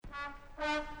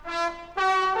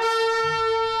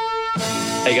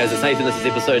Hey guys, it's Nathan. This is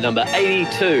episode number 82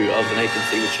 of The Nathan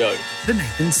Seaward Show. The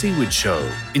Nathan Seaward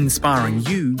Show, inspiring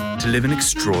you to live an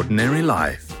extraordinary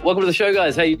life. Welcome to the show,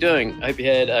 guys. How you doing? I hope you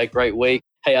had a great week.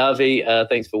 Hey, Avi,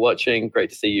 thanks for watching. Great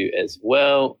to see you as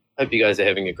well. Hope you guys are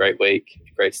having a great week,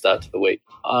 great start to the week.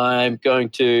 I'm going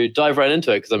to dive right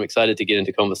into it because I'm excited to get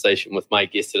into conversation with my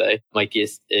guest today. My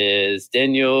guest is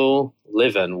Daniel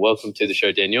Levin. Welcome to the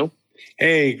show, Daniel.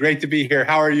 Hey, great to be here.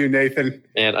 How are you, Nathan?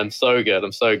 Man, I'm so good.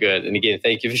 And again,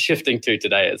 thank you for shifting to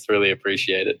today. It's really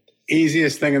appreciated.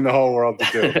 Easiest thing in the whole world to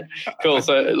do. Cool.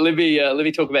 So let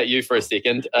me talk about you for a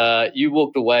second. You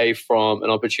walked away from an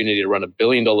opportunity to run $1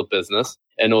 billion business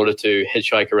in order to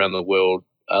hitchhike around the world,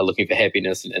 looking for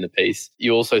happiness and inner peace.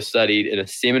 You also studied in a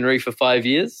seminary for 5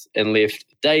 years and left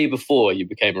the day before you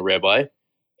became a rabbi.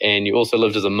 And you also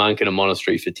lived as a monk in a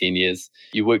monastery for 10 years.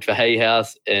 You worked for Hay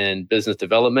House in business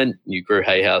development. You grew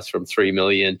Hay House from 3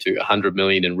 million to 100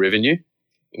 million in revenue.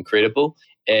 Incredible.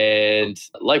 And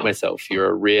like myself, you're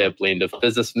a rare blend of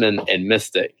businessman and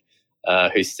mystic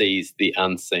who sees the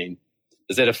unseen.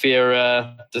 Is that a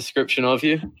fair description of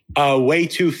you? Way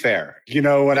too fair. You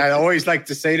know, what I always like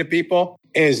to say to people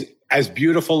is, as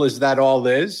beautiful as that all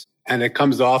is, and it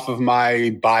comes off of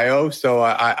my bio, so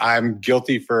I'm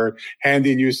guilty for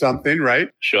handing you something, right?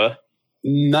 Sure.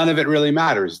 None of it really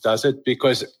matters, does it?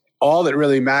 Because all that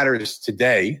really matters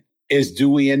today is, do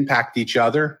we impact each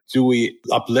other? Do we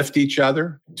uplift each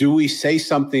other? Do we say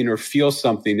something or feel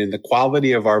something in the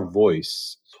quality of our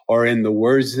voice or in the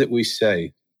words that we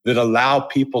say that allow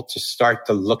people to start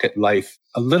to look at life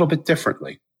a little bit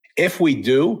differently? If we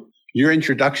do, your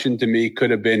introduction to me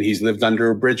could have been, he's lived under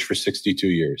a bridge for 62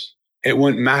 years. It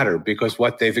wouldn't matter because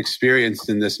what they've experienced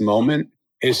in this moment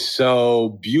is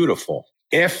so beautiful.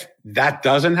 If that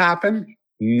doesn't happen,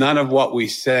 none of what we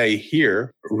say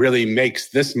here really makes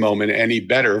this moment any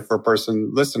better for a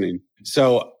person listening.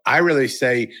 So I really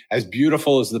say, as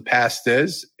beautiful as the past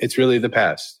is, it's really the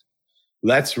past.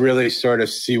 Let's really sort of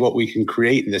see what we can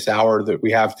create in this hour that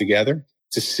we have together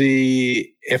to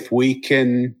see if we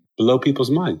can blow people's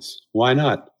minds. Why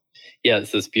not? Yeah,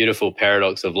 it's this beautiful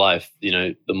paradox of life. You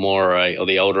know,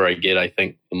 the older I get, I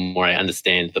think the more I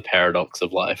understand the paradox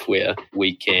of life, where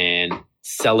we can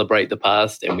celebrate the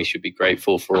past and we should be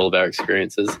grateful for all of our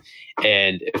experiences.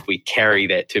 And if we carry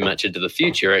that too much into the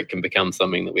future, it can become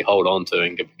something that we hold on to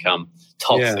and can become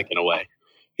toxic in a way.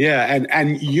 Yeah,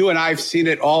 and you and I have seen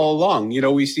it all along. You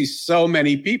know, we see so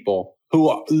many people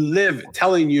who live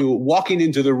telling you, walking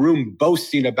into the room,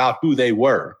 boasting about who they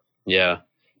were. Yeah.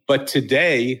 But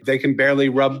today, they can barely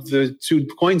rub the two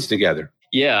coins together.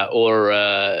 Yeah, or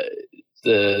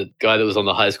the guy that was on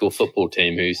the high school football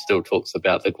team who still talks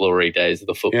about the glory days of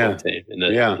the football team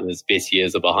and his best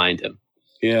years are behind him.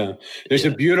 Yeah. There's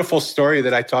a beautiful story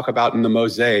that I talk about in the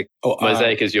Mosaic.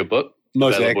 Mosaic is your book?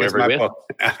 Mosaic is my book.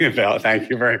 Thank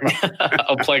you very much.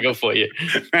 I'll plug it for you.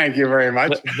 Thank you very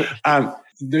much.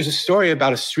 There's a story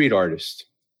about a street artist.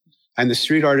 And the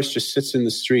street artist just sits in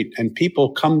the street and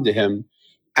people come to him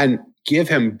and give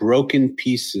him broken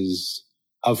pieces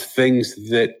of things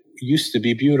that used to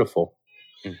be beautiful.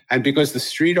 Mm. And because the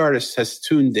street artist has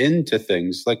tuned into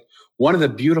things, like one of the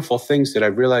beautiful things that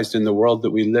I've realized in the world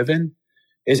that we live in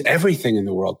is everything in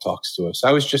the world talks to us.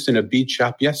 I was just in a bead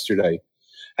shop yesterday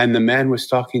and the man was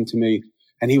talking to me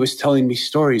and he was telling me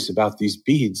stories about these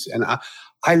beads. And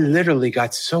I literally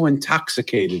got so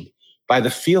intoxicated by the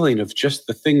feeling of just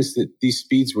the things that these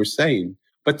beads were saying.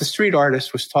 But the street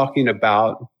artist was talking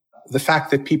about the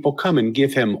fact that people come and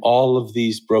give him all of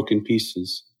these broken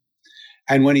pieces.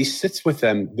 And when he sits with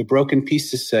them, the broken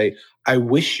pieces say, I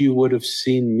wish you would have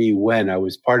seen me when I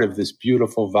was part of this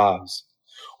beautiful vase,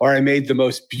 or I made the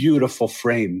most beautiful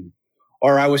frame,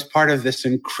 or I was part of this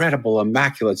incredible,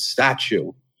 immaculate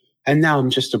statue. And now I'm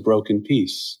just a broken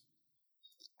piece.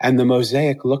 And the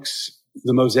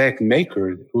mosaic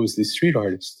maker, who is the street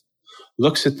artist,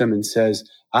 looks at them and says,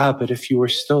 but if you were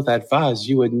still that vase,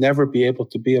 you would never be able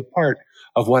to be a part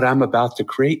of what I'm about to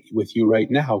create with you right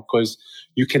now, because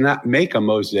you cannot make a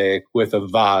mosaic with a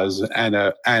vase and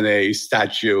a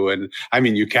statue. And I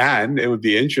mean, you can, it would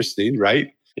be interesting, right?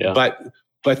 Yeah.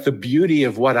 But the beauty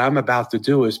of what I'm about to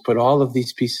do is put all of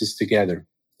these pieces together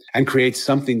and create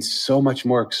something so much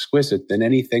more exquisite than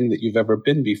anything that you've ever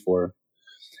been before.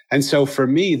 And so for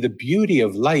me, the beauty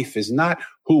of life is not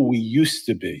who we used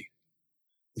to be.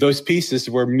 Those pieces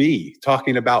were me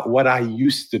talking about what I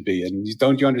used to be. And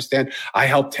don't you understand? I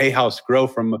helped Hay House grow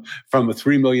from a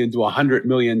 $3 million to $100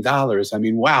 million. I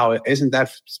mean, wow, isn't that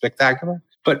spectacular?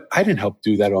 But I didn't help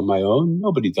do that on my own.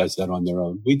 Nobody does that on their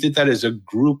own. We did that as a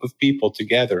group of people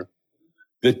together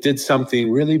that did something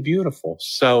really beautiful.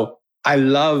 So I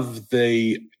love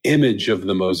the image of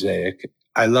the mosaic.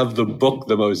 I love the book,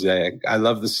 The Mosaic. I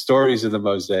love the stories of the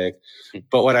Mosaic.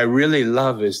 But what I really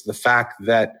love is the fact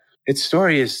that its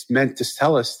story is meant to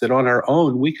tell us that on our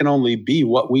own, we can only be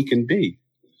what we can be.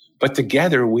 But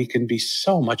together, we can be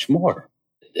so much more.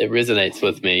 It resonates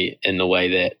with me in the way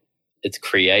that it's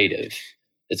creative.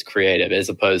 It's creative as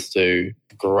opposed to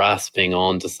grasping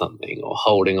onto something or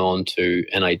holding on to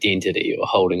an identity or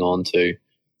holding on to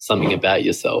something about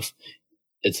yourself.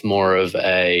 It's more of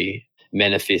a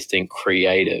manifesting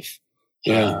creative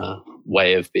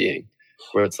way of being,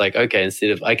 where it's like, okay,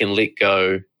 instead of I can let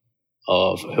go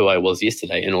of who I was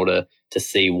yesterday in order to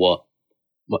see what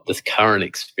this current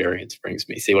experience brings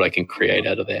me, see what I can create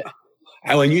out of that.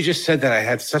 And when you just said that, I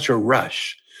had such a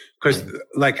rush because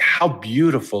like, how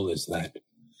beautiful is that?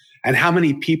 And how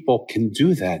many people can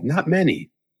do that? Not many.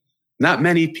 Not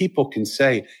many people can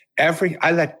say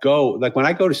I let go. Like when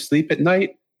I go to sleep at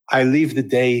night, I leave the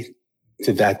day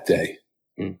to that day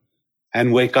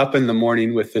and wake up in the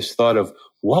morning with this thought of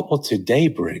what will today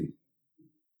bring?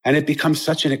 And it becomes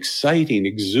such an exciting,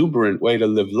 exuberant way to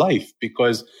live life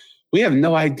because we have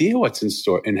no idea what's in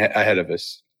store ahead of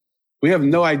us. We have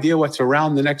no idea what's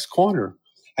around the next corner.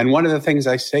 And one of the things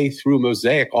I say through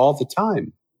Mosaic all the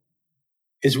time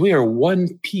is we are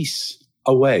one piece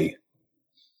away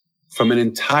from an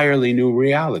entirely new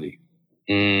reality.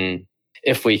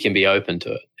 If we can be open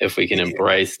to it, if we can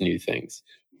embrace new things.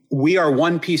 We are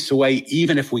one piece away,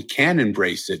 even if we can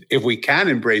embrace it. If we can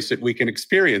embrace it, we can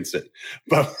experience it.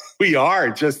 But we are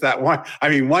just that one. I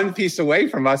mean, one piece away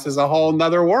from us is a whole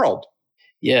nother world.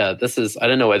 Yeah, I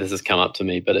don't know why this has come up to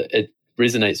me, but it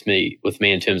resonates with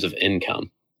me in terms of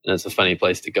income. And it's a funny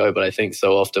place to go, but I think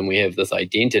so often we have this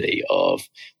identity of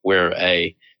we're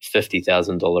a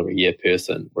 $50,000 a year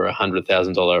person, we're a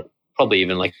 $100,000, probably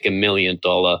even like $1 million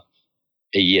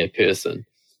a year person.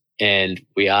 And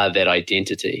we are that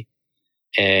identity.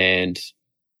 And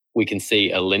we can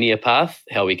see a linear path,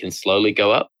 how we can slowly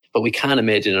go up, but we can't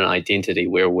imagine an identity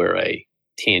where we're a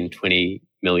 $10, $20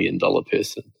 million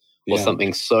person or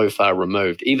something so far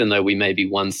removed, even though we may be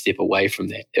one step away from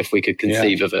that, if we could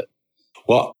conceive of it.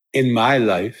 Well, in my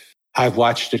life, I've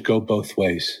watched it go both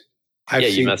ways.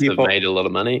 You must have made a lot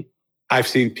of money. I've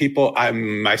seen people,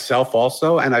 myself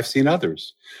also, and I've seen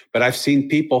others. But I've seen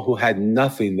people who had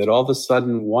nothing that all of a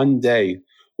sudden one day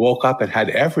woke up and had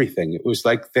everything. It was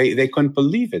like they couldn't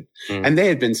believe it. And they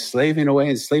had been slaving away.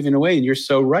 And you're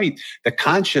so right. The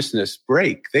consciousness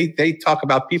break. They talk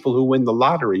about people who win the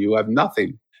lottery, who have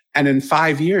nothing. And in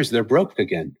 5 years, they're broke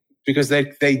again. Because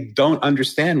they don't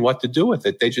understand what to do with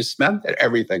it. They just spend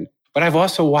everything. But I've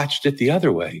also watched it the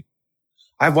other way.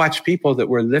 I've watched people that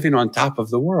were living on top of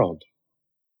the world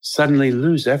suddenly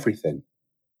lose everything.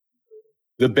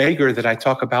 The beggar that I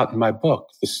talk about in my book,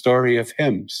 the story of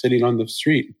him sitting on the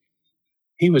street,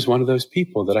 he was one of those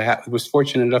people that I was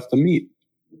fortunate enough to meet.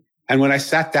 And when I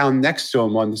sat down next to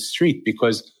him on the street,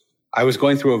 because I was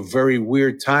going through a very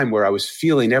weird time where I was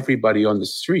feeling everybody on the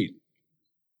street,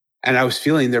 and I was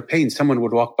feeling their pain. Someone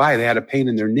would walk by, they had a pain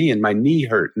in their knee, and my knee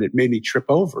hurt, and it made me trip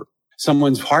over.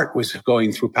 Someone's heart was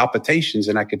going through palpitations,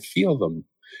 and I could feel them.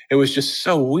 It was just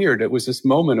so weird. It was this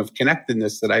moment of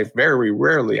connectedness that I very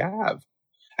rarely have.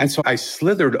 And so I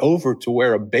slithered over to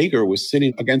where a beggar was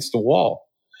sitting against the wall.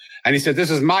 And he said, "This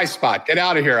is my spot. Get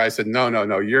out of here." I said, No,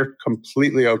 you're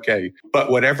completely okay. But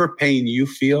whatever pain you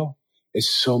feel is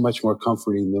so much more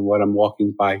comforting than what I'm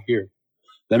walking by here.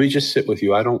 Let me just sit with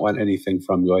you. I don't want anything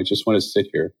from you. I just want to sit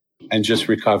here and just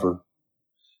recover.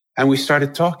 And we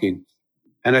started talking.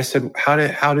 And I said,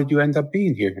 how did you end up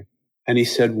being here? And he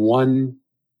said, one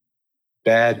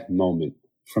bad moment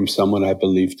from someone I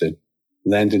believed in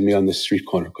landed me on the street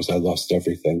corner because I lost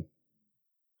everything.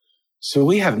 So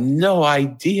we have no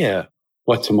idea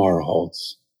what tomorrow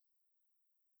holds.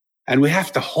 And we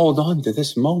have to hold on to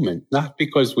this moment, not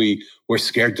because we're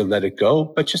scared to let it go,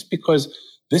 but just because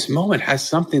this moment has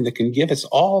something that can give us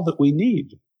all that we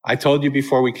need. I told you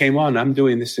before we came on, I'm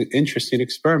doing this interesting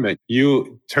experiment.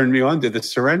 You turned me on to the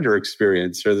surrender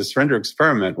experience or the surrender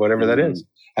experiment, whatever that is.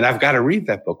 And I've got to read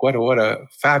that book. What a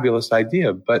fabulous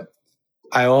idea. But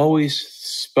I always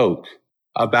spoke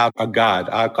about a God.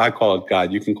 I call it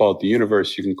God. You can call it the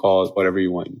universe. You can call it whatever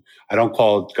you want. I don't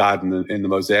call it God in the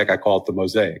Mosaic. I call it the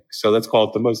Mosaic. So let's call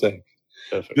it the Mosaic.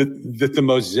 That the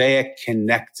Mosaic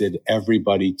connected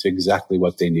everybody to exactly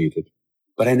what they needed.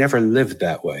 But I never lived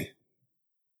that way.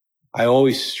 I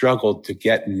always struggled to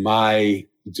get my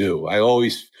due. I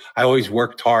always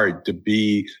worked hard to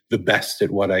be the best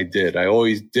at what I did. I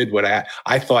always did what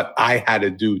I thought I had to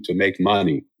do to make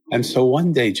money. And so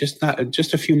one day, just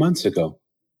a few months ago,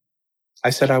 I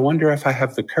said, I wonder if I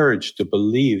have the courage to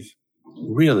believe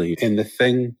really in the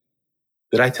thing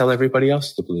that I tell everybody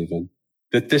else to believe in.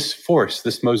 That this force,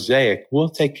 this mosaic, will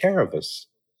take care of us.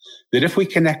 That if we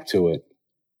connect to it,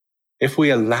 if we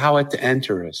allow it to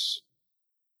enter us,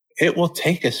 it will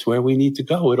take us where we need to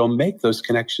go. It'll make those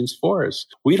connections for us.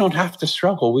 We don't have to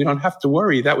struggle. We don't have to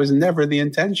worry. That was never the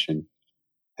intention.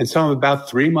 And so I'm about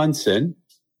 3 months in.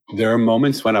 There are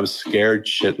moments when I'm scared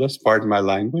shitless, pardon my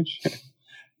language.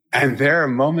 And there are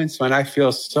moments when I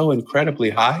feel so incredibly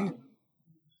high.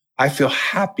 I feel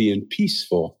happy and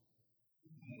peaceful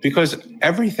because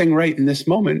everything right in this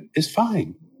moment is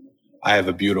fine. I have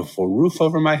a beautiful roof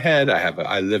over my head.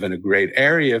 I live in a great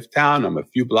area of town. I'm a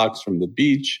few blocks from the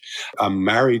beach. I'm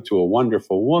married to a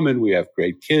wonderful woman. We have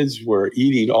great kids. We're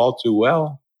eating all too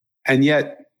well. And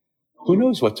yet, who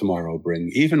knows what tomorrow will bring?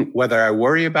 Even whether I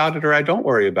worry about it or I don't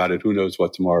worry about it, who knows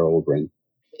what tomorrow will bring?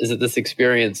 Is it this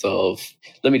experience of,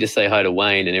 let me just say hi to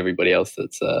Wayne and everybody else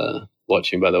that's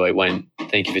watching, by the way. Wayne,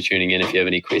 thank you for tuning in. If you have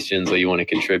any questions or you want to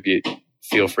contribute,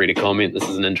 feel free to comment. This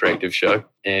is an interactive show.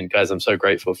 And guys, I'm so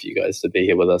grateful for you guys to be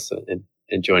here with us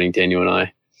and joining Daniel and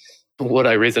I. What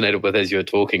I resonated with as you were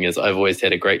talking is I've always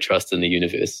had a great trust in the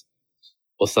universe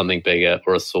or something bigger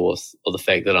or a source, or the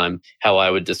fact that how I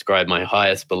would describe my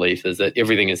highest belief is that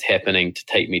everything is happening to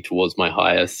take me towards my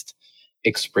highest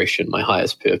expression, my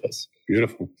highest purpose.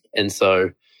 Beautiful. And so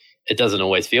it doesn't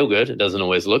always feel good. It doesn't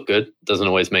always look good. It doesn't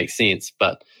always make sense.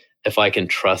 But if I can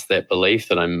trust that belief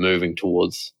that I'm moving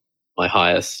towards my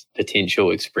highest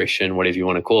potential expression, whatever you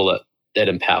want to call it, that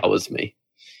empowers me.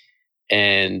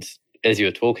 And as you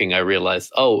were talking, I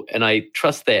realized, and I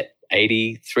trust that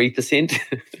 83%.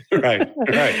 Right.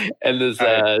 And there's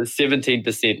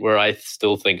 17% where I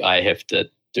still think I have to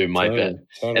do my bit.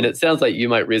 Totally. And it sounds like you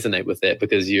might resonate with that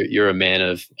because you're a man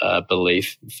of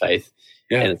belief and faith.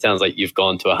 Yeah. And it sounds like you've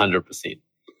gone to 100%.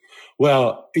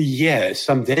 Well, yeah,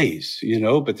 some days,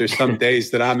 but there's some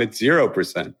days that I'm at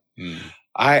 0%.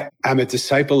 I am a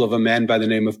disciple of a man by the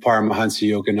name of Paramahansa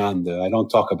Yogananda. I don't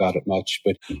talk about it much,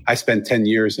 but I spent 10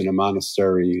 years in a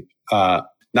monastery, not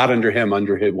under him,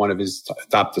 under one of his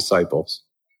top disciples.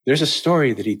 There's a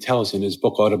story that he tells in his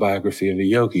book, Autobiography of a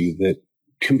Yogi, that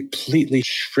completely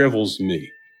shrivels me,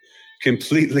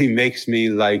 completely makes me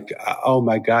like, oh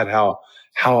my God,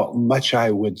 how much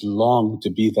I would long to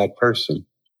be that person.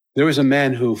 There was a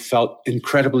man who felt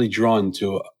incredibly drawn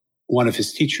to one of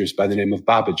his teachers by the name of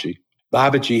Babaji.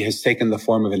 Babaji has taken the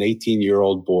form of an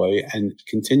 18-year-old boy and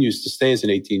continues to stay as an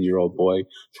 18-year-old boy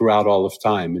throughout all of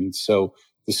time. And so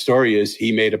the story is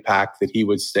he made a pact that he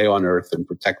would stay on earth and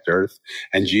protect earth,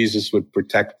 and Jesus would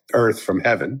protect earth from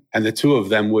heaven. And the two of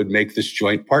them would make this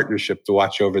joint partnership to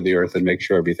watch over the earth and make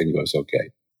sure everything goes okay.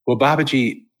 Well,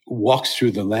 Babaji walks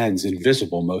through the lands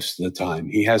invisible most of the time.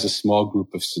 He has a small group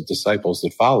of disciples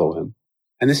that follow him.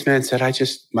 And this man said,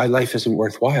 my life isn't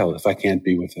worthwhile if I can't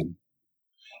be with him.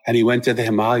 And he went to the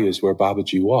Himalayas where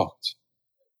Babaji walked.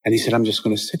 And he said, I'm just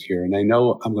going to sit here. And I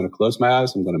know I'm going to close my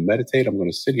eyes. I'm going to meditate. I'm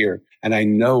going to sit here. And I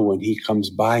know when he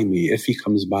comes by me, if he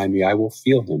comes by me, I will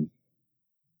feel him.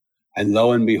 And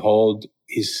lo and behold,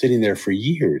 he's sitting there for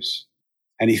years.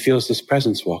 And he feels this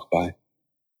presence walk by.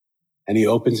 And he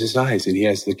opens his eyes and he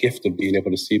has the gift of being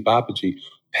able to see Babaji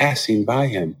passing by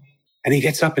him. And he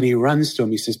gets up and he runs to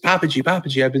him. He says,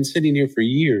 Babaji, I've been sitting here for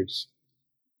years.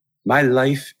 My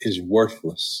life is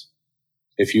worthless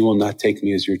if you will not take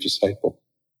me as your disciple.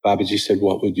 Babaji said,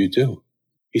 what would you do?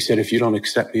 He said, if you don't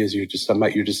accept me as your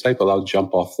disciple, I'll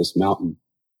jump off this mountain.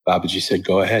 Babaji said,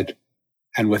 go ahead.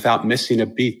 And without missing a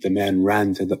beat, the man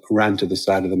ran to the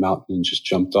side of the mountain and just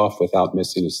jumped off without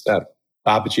missing a step.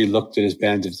 Babaji looked at his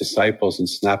band of disciples and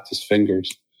snapped his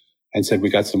fingers and said, we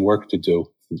got some work to do.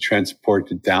 He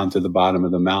transported down to the bottom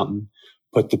of the mountain,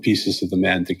 put the pieces of the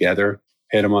man together,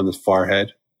 hit him on the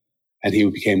forehead, and he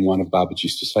became one of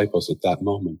Babaji's disciples at that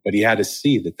moment. But he had to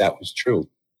see that that was true.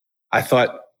 I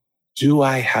thought, do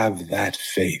I have that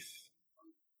faith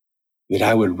that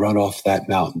I would run off that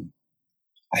mountain?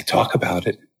 I talk about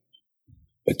it,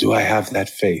 but do I have that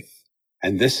faith?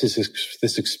 And this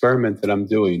experiment that I'm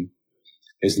doing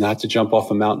is not to jump off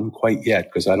a mountain quite yet,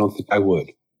 because I don't think I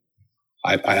would.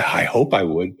 I hope I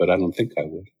would, but I don't think I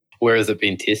would. Where has it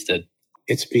been tested?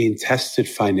 It's being tested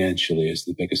financially is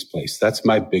the biggest place. That's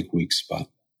my big weak spot.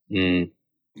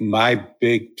 My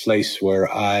big place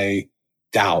where I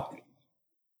doubt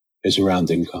is around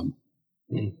income.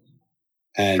 And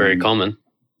very common.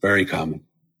 Very common.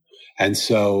 And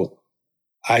so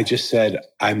I just said,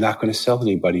 I'm not going to sell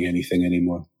anybody anything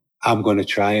anymore. I'm going to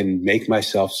try and make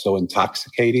myself so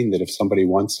intoxicating that if somebody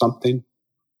wants something,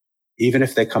 even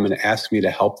if they come and ask me to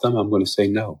help them, I'm going to say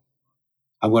no.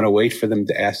 I'm going to wait for them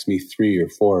to ask me 3 or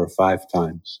 4 or 5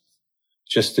 times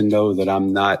just to know that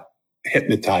I'm not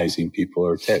hypnotizing people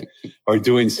or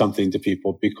doing something to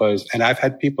people and I've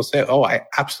had people say, oh, I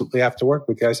absolutely have to work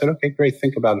with you. I said, okay, great.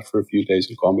 Think about it for a few days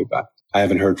and call me back. I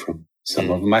haven't heard from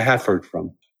some of them. I have heard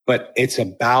from, but it's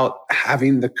about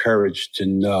having the courage to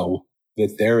know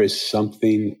that there is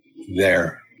something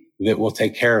there that will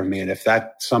take care of me. And if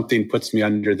that something puts me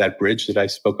under that bridge that I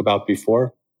spoke about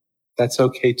before, that's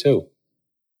okay too.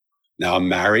 Now I'm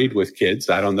married with kids.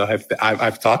 I don't know if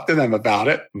I've talked to them about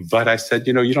it, but I said,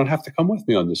 you don't have to come with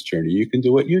me on this journey. You can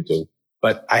do what you do,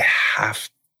 but I have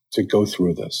to go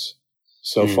through this.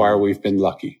 So far, we've been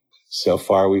lucky. So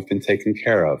far, we've been taken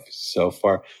care of so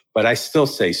far, but I still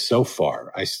say so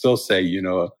far. I still say, and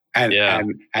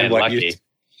what lucky.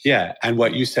 And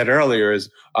what you said earlier is,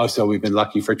 so we've been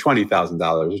lucky for $20,000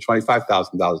 or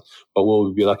 $25,000, but will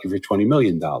we be lucky for $20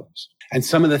 million? And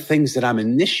some of the things that I'm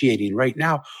initiating right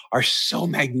now are so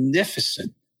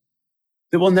magnificent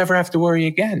that we'll never have to worry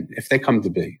again if they come to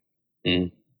be,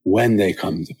 when they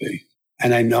come to be.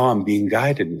 And I know I'm being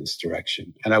guided in this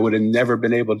direction. And I would have never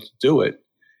been able to do it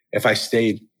if I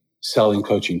stayed selling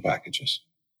coaching packages.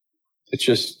 It's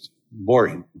just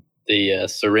boring. The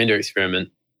surrender experiment,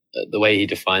 the way he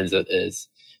defines it is,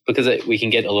 because we can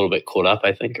get a little bit caught up,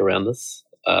 I think, around this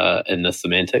in the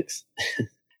semantics.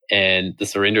 And the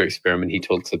surrender experiment, he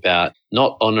talks about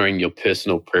not honoring your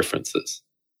personal preferences.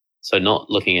 So not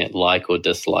looking at like or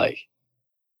dislike.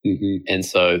 Mm-hmm. And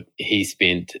so he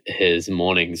spent his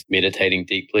mornings meditating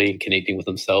deeply and connecting with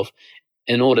himself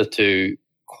in order to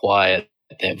quiet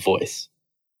that voice,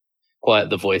 quiet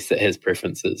the voice that has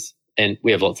preferences. And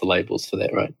we have lots of labels for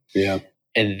that, right? Yeah.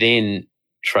 And then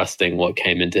trusting what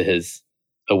came into his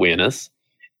awareness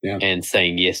and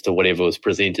saying yes to whatever was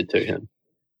presented to him.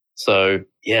 So,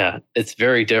 it's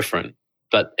very different.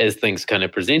 But as things kind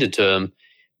of presented to him,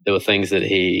 there were things that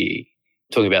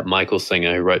talking about Michael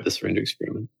Singer, who wrote the surrender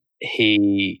experiment,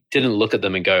 he didn't look at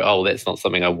them and go, oh, that's not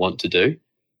something I want to do.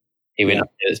 He went,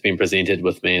 it's been presented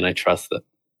with me and I trust it.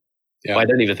 Yeah. Well, I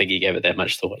don't even think he gave it that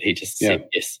much thought. He just said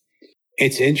yes.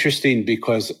 It's interesting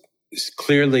because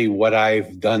clearly what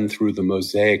I've done through the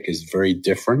Mosaic is very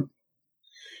different.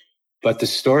 But the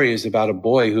story is about a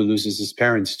boy who loses his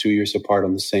parents 2 years apart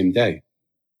on the same day.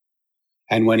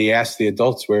 And when he asks the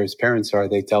adults where his parents are,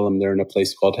 they tell him they're in a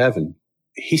place called heaven.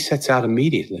 He sets out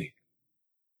immediately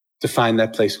to find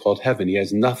that place called heaven. He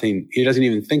has nothing. He doesn't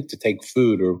even think to take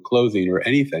food or clothing or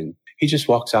anything. He just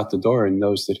walks out the door and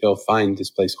knows that he'll find this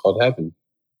place called heaven.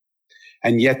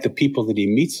 And yet the people that he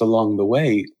meets along the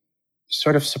way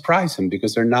sort of surprise him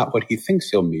because they're not what he thinks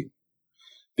he'll meet.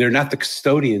 They're not the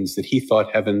custodians that he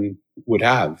thought heaven would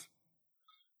have.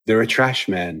 They're a trash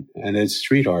man and a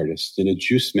street artist and a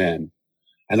juice man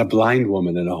and a blind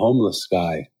woman and a homeless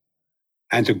guy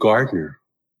and a gardener.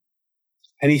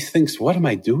 And he thinks, what am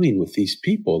I doing with these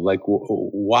people? Like,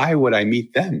 why would I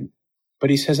meet them? But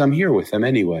he says, I'm here with them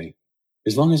anyway.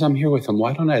 As long as I'm here with them,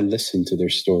 why don't I listen to their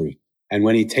story? And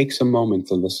when he takes a moment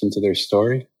to listen to their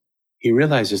story, he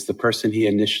realizes the person he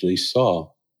initially saw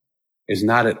is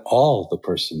not at all the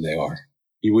person they are.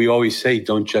 We always say,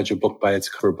 don't judge a book by its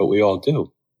cover, but we all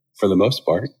do, for the most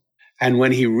part. And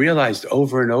when he realized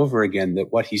over and over again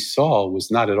that what he saw was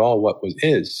not at all what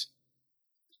is,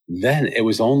 then it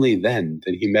was only then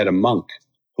that he met a monk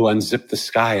who unzipped the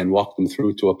sky and walked him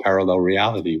through to a parallel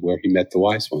reality where he met the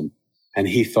wise one. And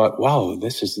he thought, wow,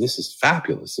 this is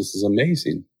fabulous. This is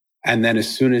amazing. And then as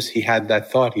soon as he had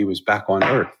that thought, he was back on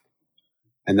earth.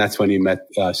 And that's when he met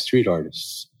street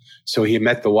artists. So he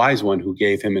met the wise one who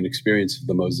gave him an experience of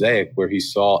the Mosaic where he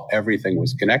saw everything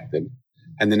was connected.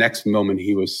 And the next moment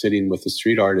he was sitting with a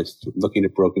street artist looking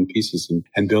at broken pieces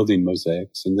and building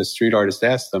mosaics. And the street artist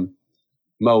asked him,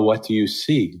 Mo, what do you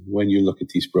see when you look at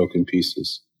these broken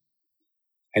pieces?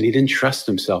 And he didn't trust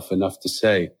himself enough to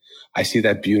say, I see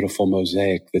that beautiful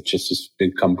mosaic that just has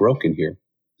become broken here.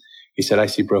 He said, I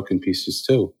see broken pieces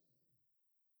too.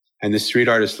 And the street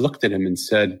artist looked at him and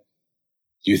said,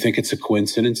 do you think it's a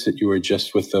coincidence that you were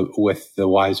just with the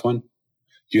wise one?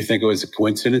 Do you think it was a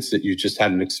coincidence that you just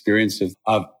had an experience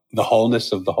of the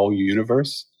wholeness of the whole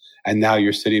universe? And now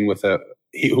you're sitting with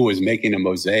who was making a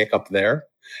mosaic up there.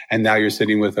 And now you're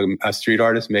sitting with a street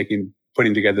artist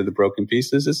putting together the broken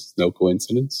pieces. This is no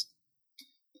coincidence.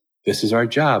 This is our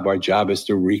job. Our job is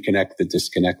to reconnect the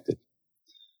disconnected.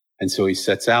 And so he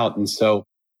sets out. And so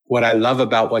what I love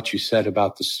about what you said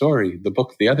about the story, the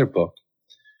book, the other book,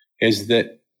 is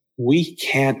that we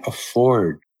can't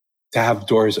afford to have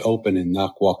doors open and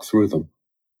not walk through them.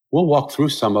 We'll walk through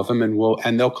some of them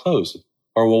and they'll close,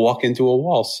 or we'll walk into a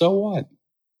wall. So what?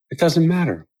 It doesn't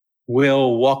matter.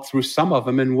 We'll walk through some of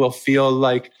them and we'll feel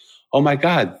like, oh my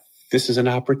God, this is an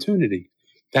opportunity.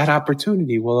 that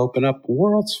opportunity will open up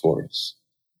worlds for us.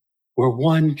 We're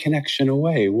one connection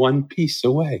away, one piece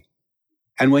away.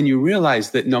 And when you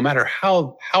realize that no matter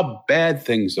how bad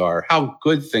things are, how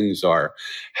good things are,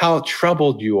 how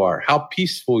troubled you are, how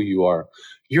peaceful you are,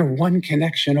 you're one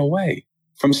connection away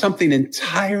from something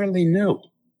entirely new.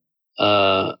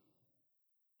 I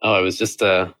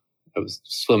was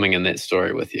swimming in that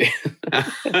story with you.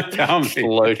 Tell me.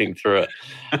 Floating through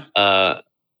it.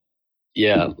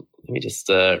 Yeah, let me just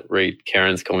read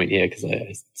Karen's comment here because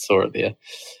I saw it there.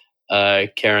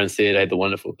 Karen said, I had the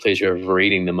wonderful pleasure of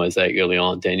reading the Mosaic early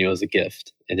on. Daniel was a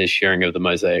gift, and his sharing of the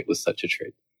Mosaic was such a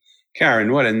treat.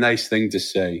 Karen, what a nice thing to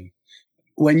say.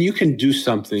 When you can do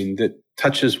something that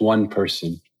touches one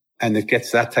person and it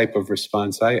gets that type of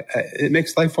response, it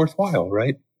makes life worthwhile,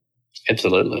 right?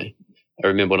 Absolutely. I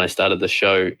remember when I started the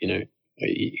show,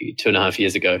 2.5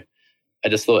 years ago, I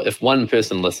just thought if one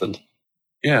person listened,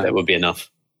 that would be enough.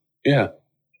 Yeah.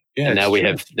 Yeah, and now we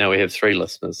have 3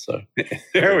 listeners. So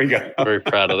there we go. Very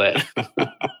proud of that.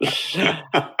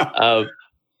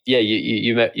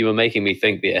 You were making me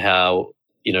think there how,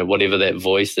 whatever that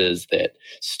voice is that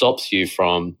stops you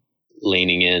from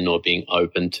leaning in or being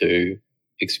open to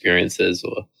experiences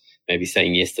or maybe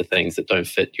saying yes to things that don't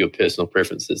fit your personal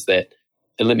preferences.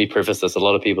 And let me preface this, a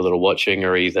lot of people that are watching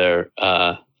are either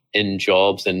in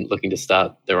jobs and looking to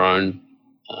start their own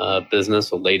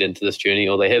business or lead into this journey,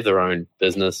 or they have their own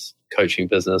business, coaching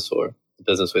business, or a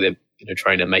business where they're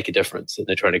trying to make a difference and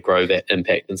they're trying to grow that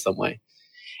impact in some way.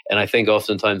 And I think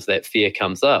oftentimes that fear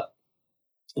comes up.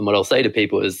 And what I'll say to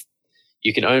people is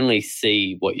you can only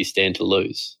see what you stand to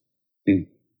lose. Mm.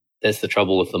 That's the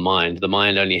trouble with the mind. The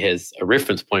mind only has a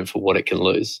reference point for what it can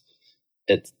lose.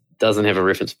 It doesn't have a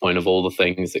reference point of all the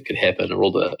things that could happen or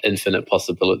all the infinite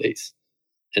possibilities.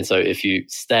 And so if you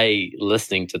stay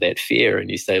listening to that fear and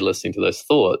you stay listening to those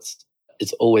thoughts,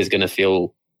 it's always going to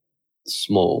feel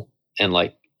small and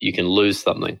like you can lose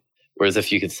something. Whereas if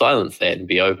you could silence that and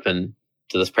be open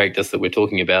to this practice that we're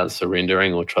talking about,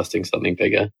 surrendering or trusting something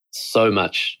bigger, so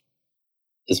much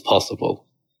is possible.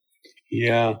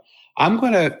 Yeah. I'm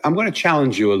going to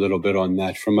challenge you a little bit on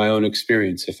that from my own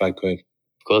experience, if I could.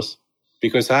 Of course.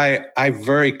 Because I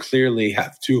very clearly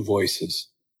have 2 voices.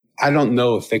 I don't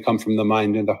know if they come from the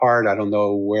mind and the heart. I don't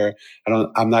know where.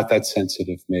 I'm not that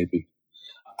sensitive, maybe.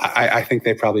 I think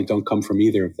they probably don't come from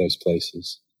either of those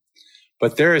places.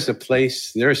 But there is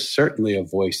certainly a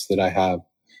voice that I have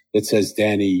that says,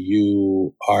 Danny,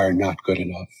 you are not good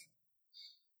enough.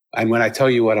 And when I tell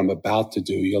you what I'm about to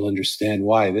do, you'll understand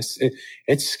why.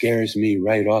 It scares me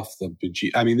right off the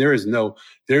bejesus. I mean, there is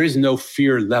no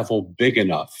fear level big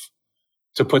enough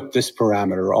to put this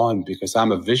parameter on because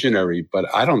I'm a visionary, but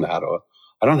I don't know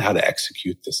how to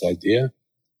execute this idea.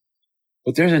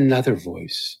 But there's another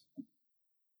voice.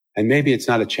 And maybe it's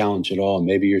not a challenge at all.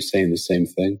 Maybe you're saying the same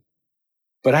thing.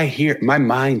 But my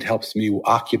mind helps me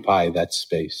occupy that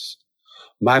space.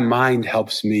 My mind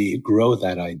helps me grow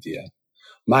that idea.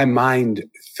 My mind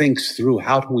thinks through,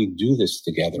 how do we do this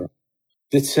together?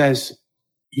 That says,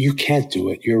 you can't do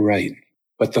it. You're right.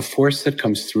 But the force that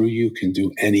comes through you can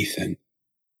do anything.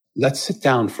 Let's sit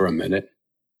down for a minute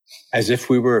as if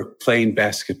we were playing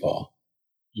basketball.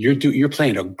 You're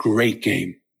playing a great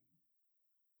game.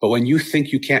 But when you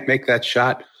think you can't make that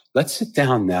shot, let's sit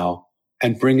down now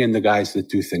and bring in the guys that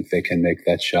do think they can make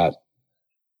that shot.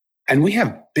 And we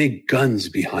have big guns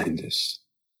behind us,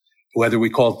 whether we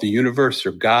call it the universe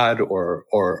or God or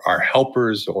our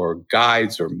helpers or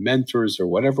guides or mentors or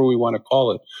whatever we want to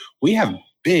call it. We have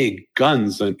big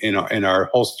guns in our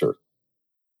holster.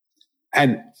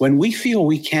 And when we feel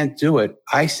we can't do it,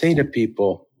 I say to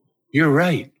people, you're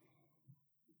right.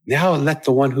 Now let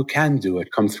the one who can do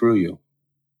it come through you.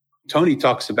 Tony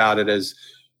talks about it as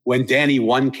when Danny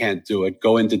 1 can't do it,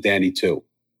 go into Danny 2.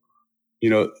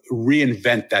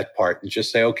 Reinvent that part and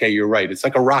just say, okay, you're right. It's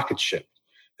like a rocket ship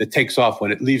that takes off.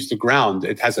 When it leaves the ground,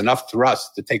 it has enough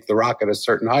thrust to take the rocket a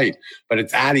certain height, but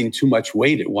it's adding too much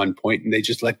weight at one point, and they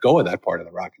just let go of that part of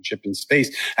the rocket ship in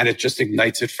space, and it just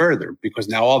ignites it further because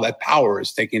now all that power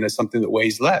is taking us something that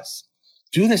weighs less.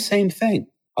 Do the same thing.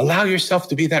 Allow yourself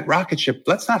to be that rocket ship.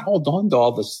 Let's not hold on to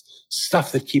all this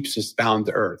stuff that keeps us bound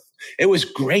to Earth. It was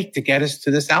great to get us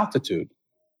to this altitude.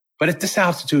 But at this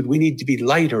altitude, we need to be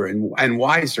lighter and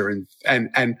wiser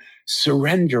and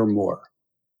surrender more.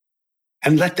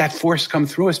 And let that force come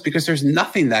through us because there's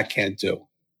nothing that can't do.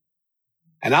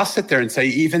 And I'll sit there and say,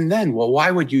 even then, well, why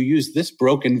would you use this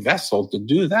broken vessel to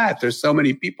do that? There's so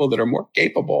many people that are more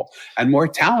capable and more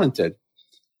talented.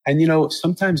 And,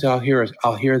 sometimes I'll hear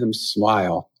them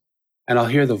smile and I'll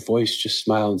hear the voice just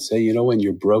smile and say, when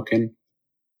you're broken,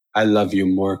 I love you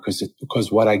more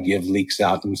because what I give leaks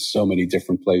out in so many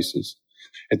different places.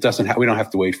 We don't have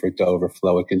to wait for it to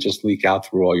overflow. It can just leak out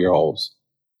through all your holes.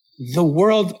 The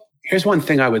world, here's one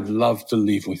thing I would love to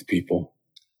leave with people.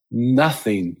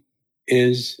 Nothing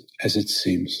is as it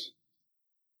seems.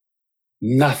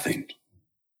 Nothing.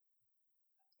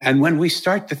 And when we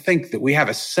start to think that we have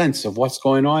a sense of what's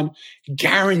going on,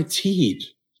 guaranteed,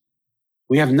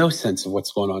 we have no sense of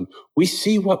what's going on. We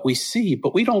see what we see,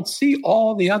 but we don't see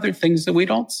all the other things that we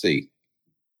don't see.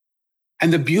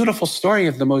 And the beautiful story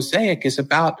of the Mosaic is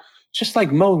about, just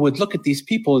like Mo would look at these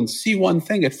people and see one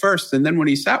thing at first, and then when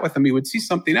he sat with them, he would see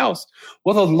something else.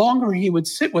 Well, the longer he would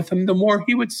sit with them, the more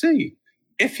he would see,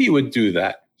 if he would do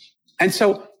that. And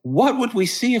so what would we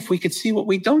see if we could see what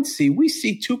we don't see? We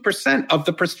see 2% of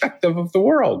the perspective of the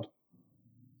world.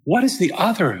 What is the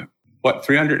other,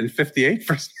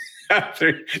 358%?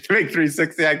 To make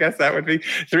 360, I guess that would be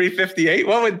 358.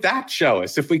 What would that show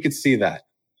us if we could see that?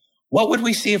 What would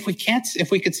we see if we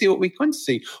could see what we couldn't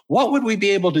see? What would we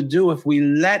be able to do if we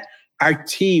let our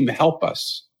team help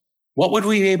us? What would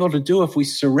we be able to do if we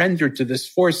surrendered to this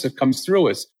force that comes through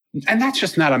us? And that's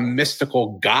just not a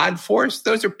mystical God force.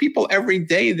 Those are people every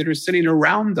day that are sitting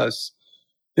around us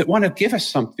that want to give us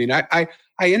something. I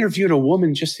interviewed a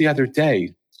woman just the other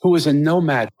day who was a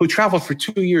nomad, who traveled for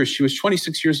 2 years. She was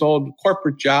 26 years old,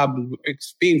 corporate job,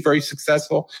 being very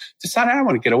successful, decided, I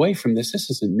want to get away from this. This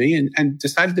isn't me, and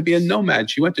decided to be a nomad.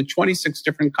 She went to 26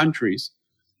 different countries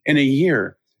in a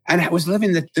year and was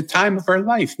living the time of her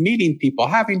life, meeting people,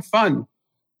 having fun.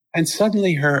 And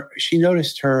suddenly she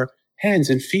noticed her hands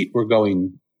and feet were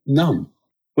going numb.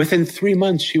 Within 3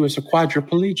 months, she was a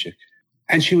quadriplegic,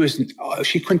 and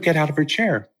she couldn't get out of her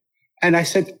chair. And I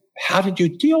said, how did you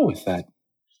deal with that?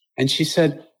 And she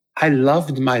said, I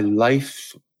loved my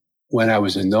life when I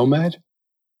was a nomad,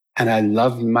 and I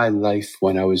loved my life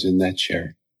when I was in that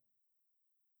chair.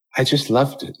 I just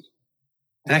loved it.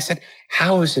 And I said,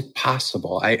 how is it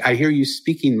possible? I hear you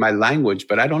speaking my language,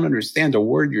 but I don't understand a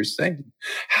word you're saying.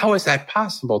 How is that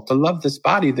possible to love this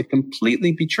body that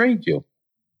completely betrayed you?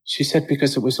 She said,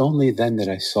 because it was only then that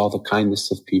I saw the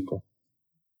kindness of people.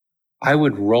 I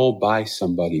would roll by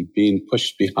somebody being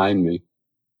pushed behind me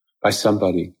by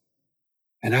somebody,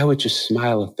 and I would just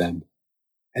smile at them,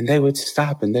 and they would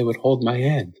stop and they would hold my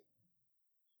hand.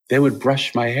 They would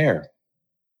brush my hair.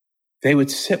 They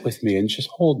would sit with me and just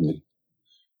hold me.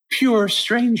 Pure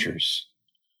strangers.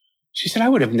 She said, I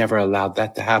would have never allowed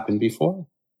that to happen before.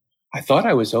 I thought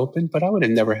I was open, but I would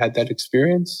have never had that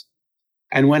experience.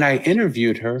 And when I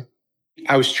interviewed her,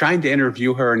 I was trying to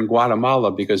interview her in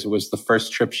Guatemala because it was the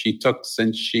first trip she took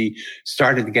since she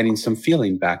started getting some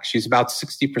feeling back. She's about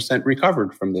 60%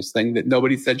 recovered from this thing that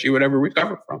nobody said she would ever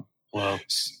recover from. Wow.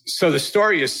 So the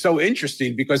story is so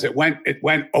interesting because it went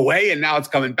away and now it's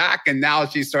coming back and now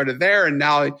she's sort of there and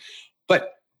now,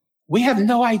 but we have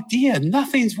no idea.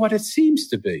 Nothing's what it seems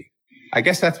to be. I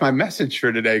guess that's my message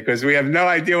for today because we have no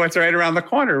idea what's right around the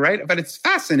corner, right? But it's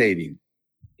fascinating.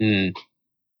 Mm.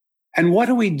 And what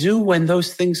do we do when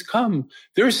those things come?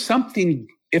 There's something,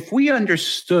 if we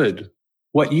understood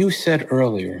what you said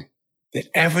earlier, that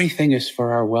everything is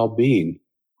for our well-being.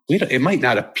 It might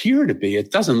not appear to be.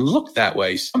 It doesn't look that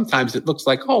way. Sometimes it looks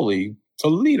like, holy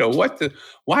Toledo,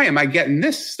 why am I getting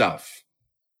this stuff?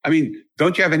 I mean,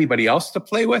 don't you have anybody else to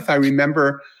play with? I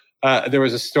remember there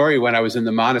was a story when I was in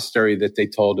the monastery that they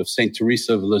told of St.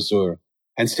 Teresa of Lisieux.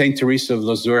 And St. Teresa of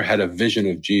Lisieux had a vision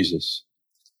of Jesus.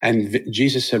 And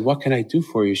Jesus said, what can I do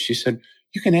for you? She said,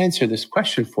 you can answer this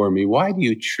question for me. Why do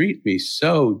you treat me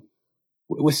so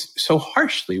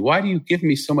harshly? Why do you give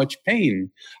me so much pain?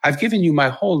 I've given you my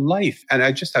whole life and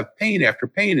I just have pain after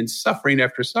pain and suffering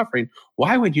after suffering.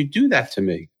 Why would you do that to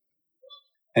me?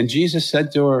 And Jesus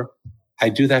said to her, I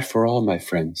do that for all my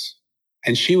friends.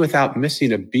 And she, without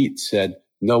missing a beat, said,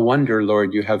 no wonder,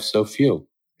 Lord, you have so few.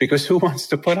 Because who wants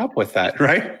to put up with that,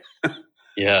 right?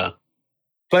 Yeah.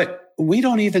 But we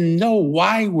don't even know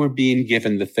why we're being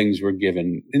given the things we're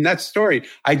given. In that story,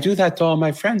 I do that to all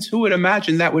my friends. Who would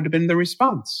imagine that would have been the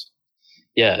response?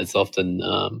 Yeah, it's often,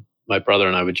 my brother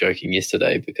and I were joking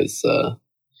yesterday because,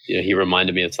 he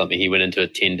reminded me of something. He went into a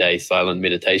 10-day silent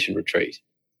meditation retreat.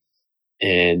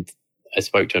 And I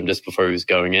spoke to him just before he was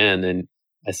going in and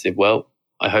I said, well,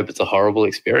 I hope it's a horrible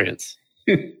experience.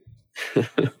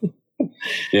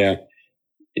 Yeah.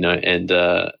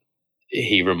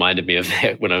 He reminded me of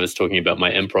that when I was talking about my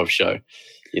improv show.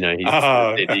 He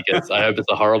goes, I hope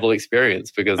it's a horrible experience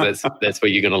because that's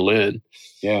where you're going to learn.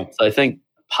 Yeah. So I think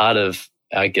part of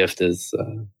our gift as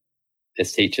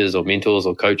teachers or mentors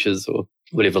or coaches or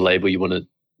whatever label you want to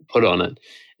put on it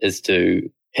is to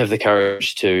have the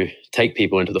courage to take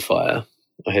people into the fire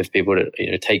I have people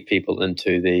to take people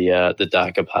into the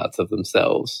darker parts of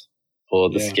themselves or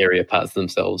the scarier parts of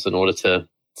themselves in order to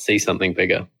see something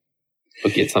bigger or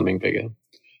get something bigger.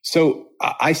 So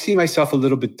I see myself a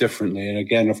little bit differently. And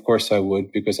again, of course I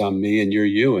would, because I'm me and you're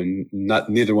you, and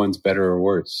neither one's better or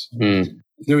worse.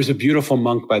 There was a beautiful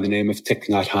monk by the name of Thich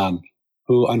Nhat Hanh,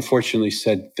 who unfortunately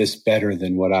said this better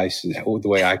than what I said, the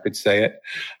way I could say it.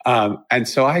 And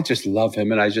so I just love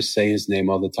him, and I just say his name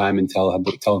all the time and tell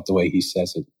it the way he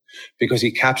says it, because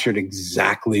he captured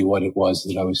exactly what it was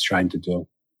that I was trying to do.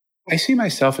 I see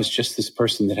myself as just this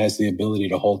person that has the ability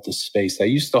to hold this space. I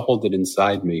used to hold it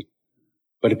inside me,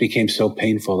 but it became so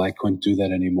painful I couldn't do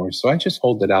that anymore. So I just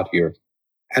hold it out here.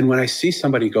 And when I see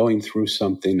somebody going through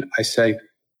something, I say,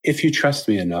 if you trust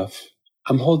me enough,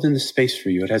 I'm holding the space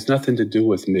for you. It has nothing to do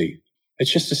with me.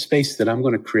 It's just a space that I'm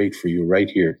going to create for you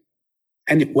right here.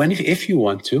 And if you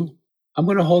want to, I'm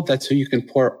going to hold that so you can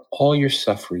pour all your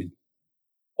suffering,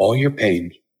 all your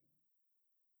pain,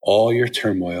 all your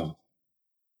turmoil.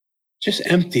 Just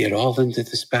empty it all into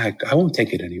this bag. I won't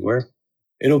take it anywhere.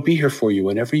 It'll be here for you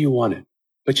whenever you want it.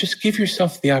 But just give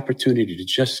yourself the opportunity to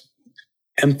just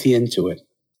empty into it.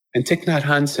 And Thich Nhat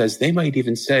Hanh says, they might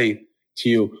even say to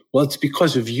you, well, it's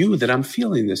because of you that I'm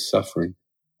feeling this suffering.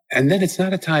 And then it's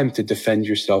not a time to defend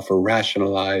yourself or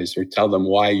rationalize or tell them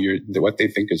why what they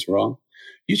think is wrong.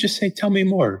 You just say, tell me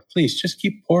more. Please just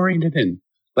keep pouring it in.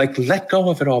 Like, let go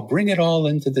of it all. Bring it all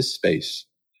into this space.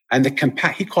 And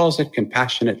he calls it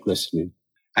compassionate listening.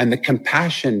 And the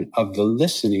compassion of the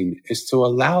listening is to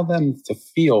allow them to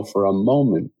feel for a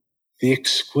moment the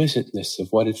exquisiteness of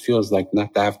what it feels like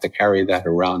not to have to carry that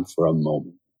around for a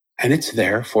moment. And it's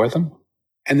there for them.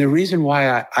 And the reason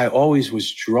why I always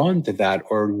was drawn to that,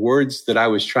 or words that I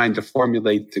was trying to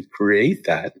formulate to create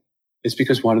that, is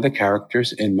because one of the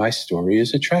characters in my story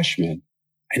is a trash man.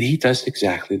 And he does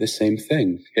exactly the same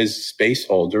thing. His space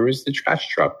holder is the trash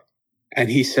truck. And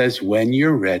he says, when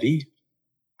you're ready,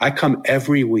 I come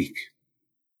every week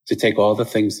to take all the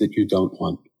things that you don't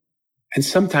want. And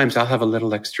sometimes I'll have a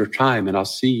little extra time and I'll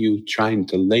see you trying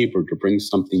to labor to bring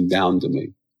something down to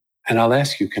me. And I'll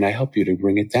ask you, can I help you to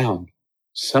bring it down?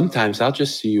 Sometimes I'll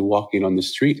just see you walking on the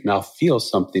street and I'll feel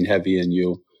something heavy in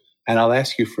you. And I'll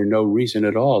ask you for no reason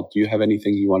at all, do you have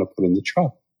anything you want to put in the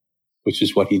truck? Which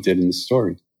is what he did in the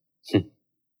story.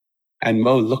 And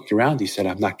Mo looked around. He said,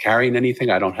 I'm not carrying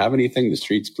anything. I don't have anything. The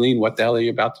street's clean. What the hell are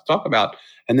you about to talk about?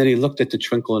 And then he looked at the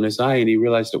twinkle in his eye and he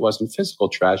realized it wasn't physical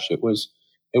trash. It was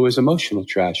emotional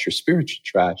trash or spiritual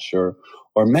trash or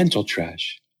mental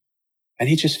trash. And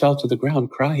he just fell to the ground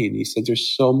crying. He said,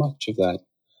 there's so much of that.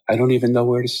 I don't even know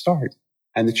where to start.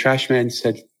 And the trash man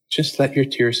said, just let your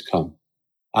tears come.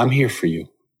 I'm here for you.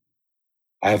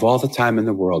 I have all the time in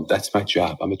the world. That's my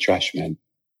job. I'm a trash man.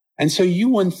 And so you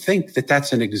wouldn't think that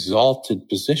that's an exalted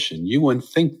position. You wouldn't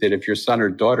think that if your son or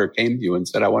daughter came to you and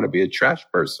said, I want to be a trash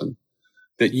person,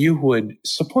 that you would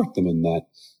support them in that.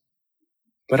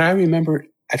 But I remember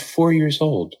at 4 years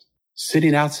old,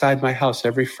 sitting outside my house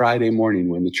every Friday morning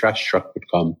when the trash truck would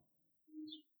come,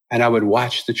 and I would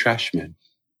watch the trash men.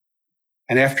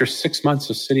 And after 6 months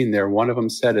of sitting there, one of them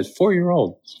said, as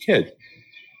 4-year-old kid,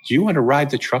 do you want to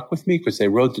ride the truck with me? Because they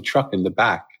rode the truck in the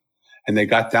back. And they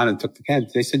got down and took the can.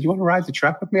 They said, you want to ride the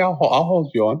truck with me? I'll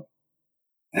hold you on.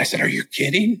 And I said, are you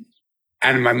kidding?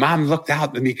 And my mom looked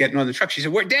out at me getting on the truck. She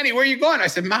said, Danny, where are you going? I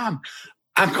said, Mom,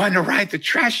 I'm going to ride the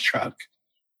trash truck.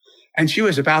 And she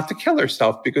was about to kill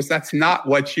herself because that's not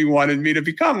what she wanted me to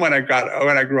become when I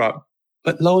grew up.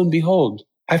 But lo and behold,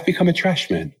 I've become a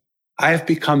trash man. I have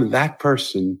become that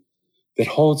person that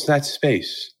holds that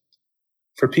space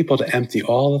for people to empty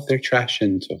all of their trash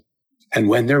into. And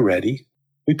when they're ready,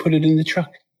 we put it in the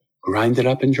truck, grind it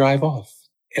up and drive off.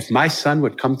 If my son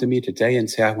would come to me today and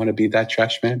say, I want to be that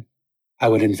trash man, I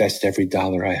would invest every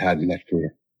dollar I had in that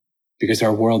career because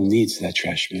our world needs that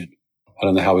trash man. I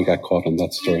don't know how we got caught on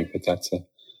that story, but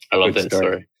I love that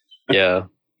story. Yeah.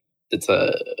 It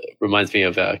reminds me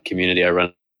of our community. I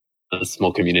run a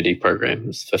small community program.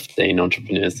 There's 15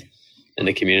 entrepreneurs in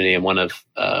the community. And one of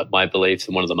my beliefs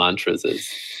and one of the mantras is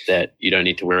that you don't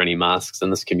need to wear any masks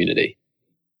in this community,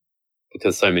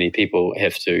 because so many people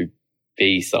have to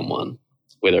be someone,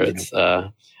 whether it's,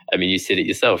 you said it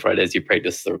yourself, right? As you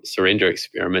practice the surrender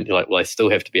experiment, you're like, well, I still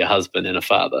have to be a husband and a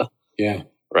father. Yeah.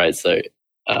 Right. So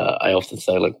I often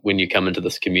say, like, when you come into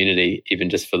this community, even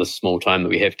just for the small time that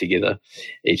we have together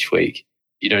each week,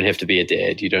 you don't have to be a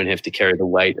dad. You don't have to carry the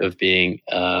weight of being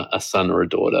a son or a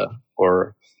daughter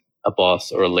or a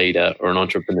boss or a leader or an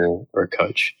entrepreneur or a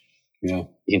coach. Yeah.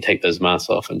 You can take those masks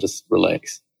off and just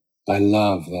relax. I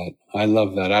love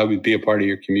that. I would be a part of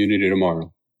your community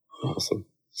tomorrow. Awesome.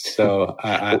 So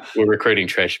we're recruiting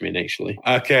trash men, actually.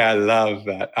 Okay, I love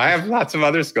that. I have lots of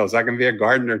other skills. I can be a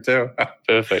gardener too.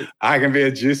 Perfect. I can be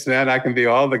a juice man. I can be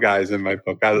all the guys in my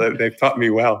book. They've taught me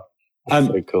well.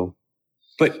 So cool.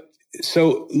 But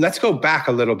so let's go back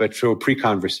a little bit to a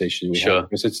pre-conversation we had,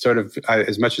 because it's sort of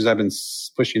as much as I've been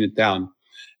pushing it down,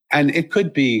 and it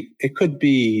could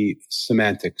be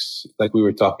semantics like we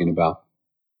were talking about,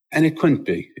 and it couldn't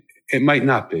be. It might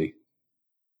not be.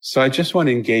 So I just want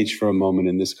to engage for a moment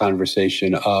in this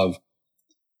conversation of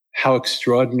how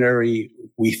extraordinary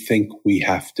we think we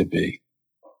have to be.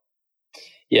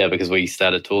 Yeah, because we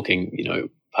started talking,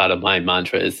 part of my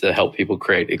mantra is to help people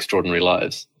create extraordinary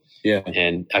lives. Yeah.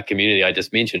 And our community I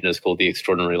just mentioned is called the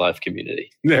Extraordinary Life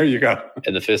Community. There you go.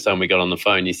 And the first time we got on the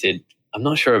phone, you said, I'm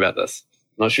not sure about this.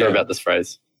 I'm not sure about this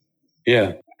phrase.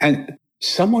 Yeah. And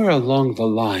somewhere along the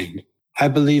line, I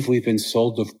believe we've been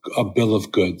sold a bill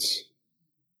of goods.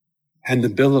 And the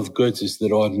bill of goods is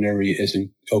that ordinary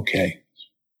isn't okay,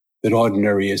 that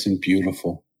ordinary isn't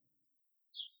beautiful.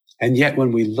 And yet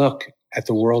when we look at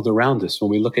the world around us, when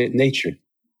we look at nature,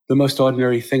 the most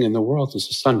ordinary thing in the world is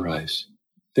a sunrise.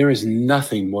 There is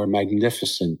nothing more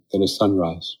magnificent than a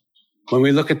sunrise. When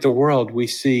we look at the world, we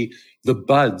see the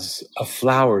buds of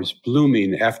flowers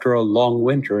blooming after a long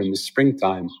winter in the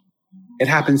springtime. It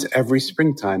happens every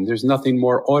springtime. There's nothing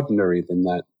more ordinary than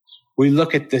that. We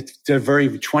look at the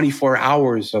very 24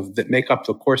 hours that make up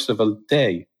the course of a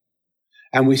day,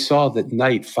 and we saw that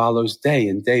night follows day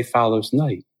and day follows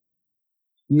night.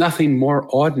 Nothing more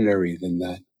ordinary than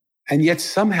that. And yet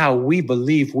somehow we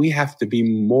believe we have to be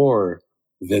more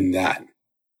than that.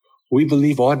 We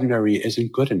believe ordinary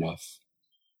isn't good enough.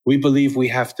 We believe we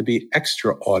have to be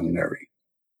extraordinary.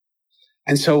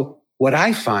 And so what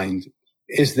I find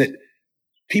is that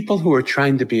people who are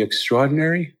trying to be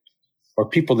extraordinary, or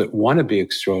people that want to be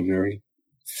extraordinary,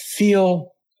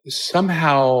 feel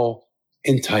somehow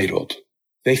entitled.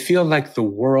 They feel like the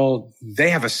world, they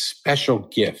have a special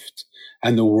gift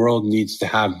and the world needs to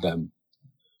have them.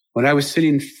 When I was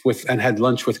sitting and had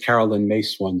lunch with Carolyn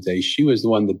Mace one day, she was the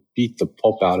one that beat the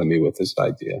pulp out of me with this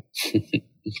idea.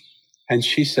 And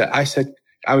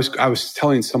I was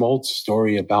telling some old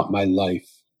story about my life,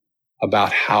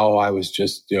 about how I was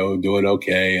just, doing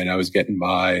okay and I was getting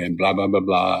by and blah, blah, blah,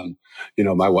 blah. And,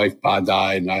 my wife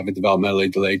died and I have a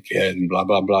developmentally delayed kid and blah,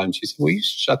 blah, blah. And she said, will you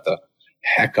shut the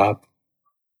heck up?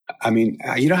 I mean,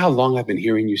 you know how long I've been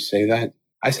hearing you say that?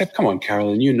 I said, come on,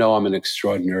 Carolyn, I'm an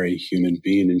extraordinary human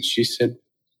being. And she said,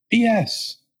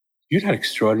 BS. You're not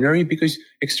extraordinary, because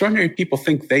extraordinary people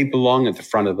think they belong at the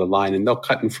front of the line and they'll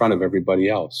cut in front of everybody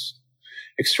else.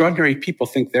 Extraordinary people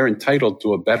think they're entitled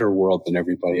to a better world than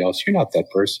everybody else. You're not that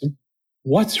person.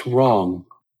 What's wrong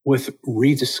with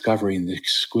rediscovering the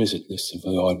exquisiteness of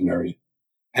the ordinary?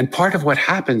 And part of what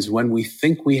happens when we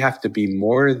think we have to be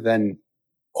more than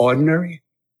ordinary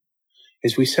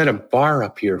is we set a bar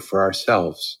up here for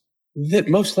ourselves that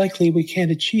most likely we can't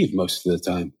achieve most of the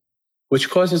time, which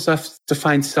causes us to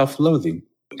find self-loathing.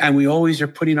 And we always are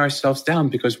putting ourselves down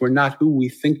because we're not who we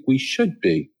think we should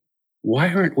be.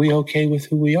 Why aren't we okay with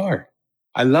who we are?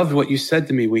 I loved what you said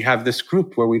to me. We have this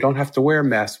group where we don't have to wear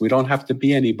masks. We don't have to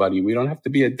be anybody. We don't have to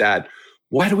be a dad.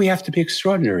 Why do we have to be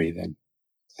extraordinary then?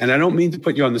 And I don't mean to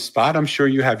put you on the spot. I'm sure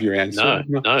you have your answer.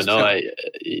 No.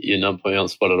 You're not putting on the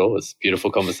spot at all. It's a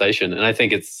beautiful conversation. And I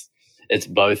think it's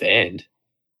both and.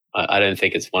 I don't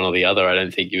think it's one or the other. I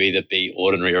don't think you either be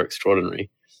ordinary or extraordinary.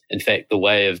 In fact, the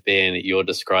way of being that you're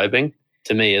describing,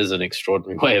 to me, is an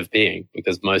extraordinary way of being,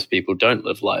 because most people don't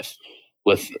live life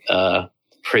with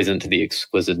present to the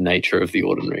exquisite nature of the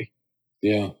ordinary.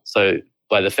 Yeah. So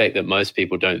by the fact that most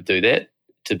people don't do that,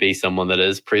 to be someone that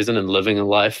is present and living a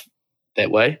life that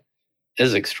way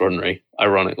is extraordinary,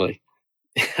 ironically.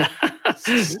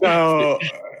 So,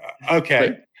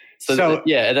 okay.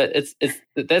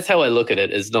 That's how I look at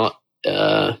it. Is not,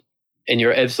 and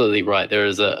you're absolutely right. There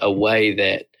is a way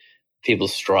that people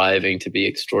striving to be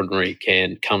extraordinary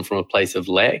can come from a place of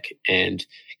lack and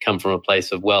come from a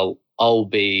place of, well, I'll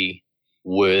be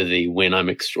worthy when I'm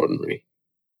extraordinary,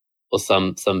 or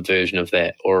some version of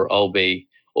that, or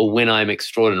when I'm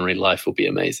extraordinary, life will be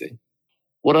amazing.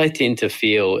 What I tend to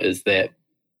feel is that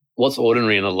what's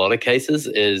ordinary in a lot of cases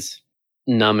is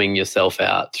numbing yourself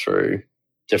out through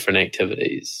different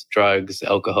activities, drugs,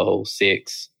 alcohol,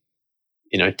 sex,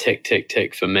 tick, tick,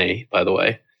 tick for me, by the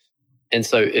way. And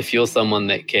so if you're someone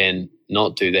that can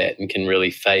not do that and can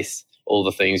really face all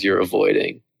the things you're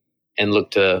avoiding and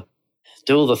look to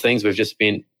do all the things we've just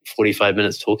spent 45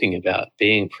 minutes talking about,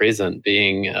 being present,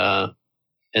 being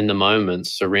in the moment,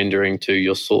 surrendering to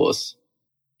your source,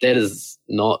 that is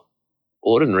not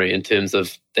ordinary in terms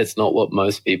of that's not what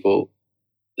most people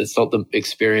It's not the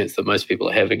experience that most people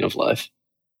are having of life.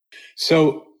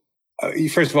 So,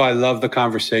 first of all, I love the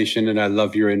conversation and I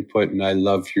love your input and I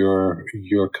love your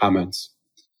comments.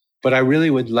 But I really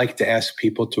would like to ask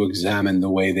people to examine the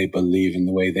way they believe and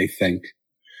the way they think.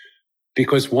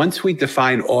 Because once we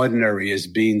define ordinary as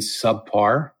being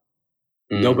subpar,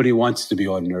 nobody wants to be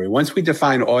ordinary. Once we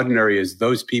define ordinary as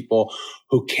those people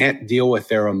who can't deal with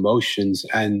their emotions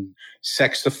and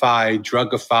sexify,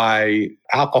 drugify,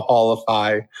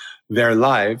 alcoholify their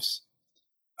lives.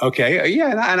 Okay.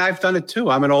 Yeah. And I've done it too.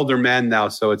 I'm an older man now,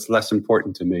 so it's less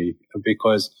important to me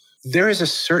because there is a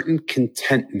certain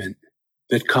contentment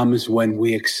that comes when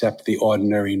we accept the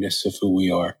ordinariness of who we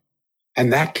are.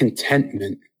 And that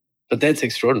contentment. But that's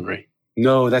extraordinary.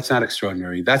 No, that's not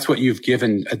extraordinary. That's what you've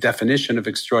given a definition of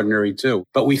extraordinary too.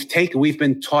 But we've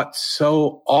been taught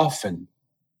so often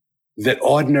that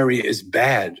ordinary is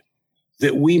bad,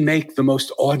 that we make the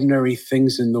most ordinary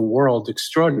things in the world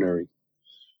extraordinary.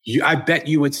 I bet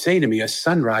you would say to me, a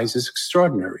sunrise is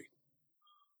extraordinary.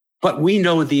 But we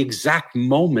know the exact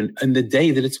moment and the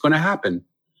day that it's going to happen.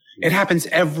 It happens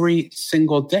every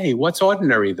single day. What's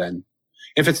ordinary then?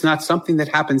 If it's not something that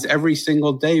happens every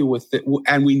single day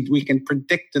and we can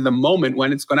predict to the moment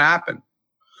when it's going to happen.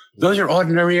 Those are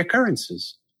ordinary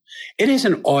occurrences. It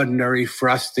isn't ordinary for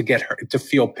us to get hurt, to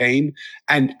feel pain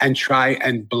and try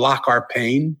and block our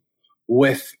pain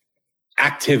with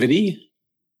activity.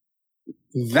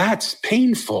 That's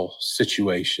painful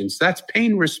situations. That's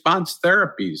pain response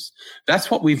therapies. That's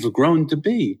what we've grown to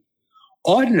be.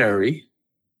 Ordinary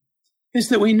is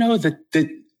that we know that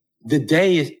the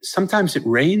day, sometimes it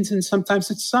rains and sometimes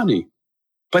it's sunny.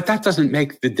 But that doesn't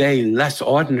make the day less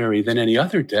ordinary than any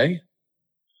other day.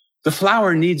 The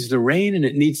flower needs the rain and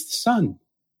it needs the sun.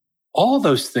 All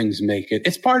those things make it.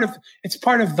 It's part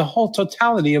of the whole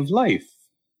totality of life.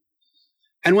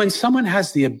 And when someone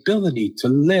has the ability to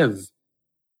live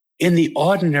in the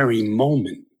ordinary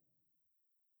moment,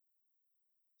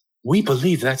 we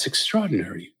believe that's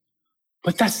extraordinary.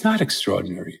 But that's not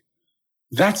extraordinary.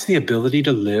 That's the ability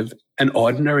to live an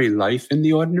ordinary life in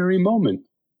the ordinary moment.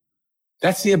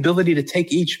 That's the ability to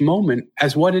take each moment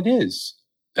as what it is.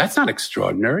 That's not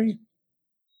extraordinary.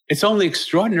 It's only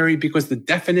extraordinary because the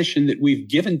definition that we've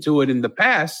given to it in the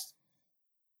past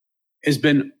has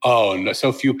been,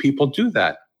 so few people do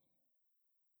that.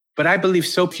 But I believe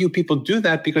so few people do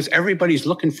that because everybody's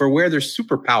looking for where their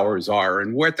superpowers are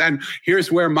and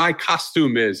here's where my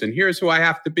costume is and here's who I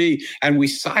have to be. And we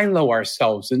silo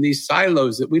ourselves in these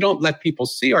silos that we don't let people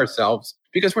see ourselves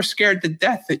because we're scared to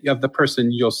death of the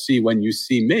person you'll see when you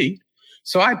see me.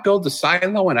 So I build a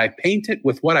silo and I paint it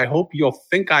with what I hope you'll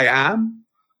think I am.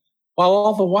 While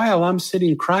all the while I'm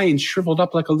sitting crying, shriveled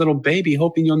up like a little baby,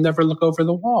 hoping you'll never look over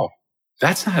the wall.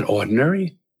 That's not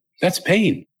ordinary. That's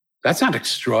pain. That's not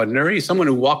extraordinary. Someone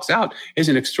who walks out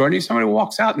isn't extraordinary. Someone who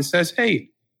walks out and says, hey,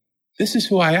 this is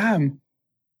who I am,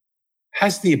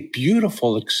 has the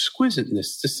beautiful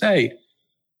exquisiteness to say,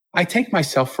 I take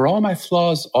myself for all my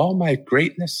flaws, all my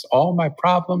greatness, all my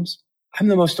problems. I'm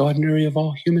the most ordinary of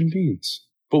all human beings.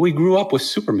 But we grew up with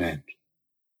Superman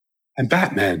and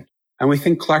Batman, and we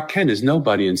think Clark Kent is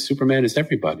nobody and Superman is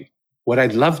everybody. What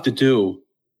I'd love to do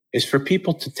is for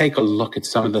people to take a look at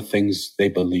some of the things they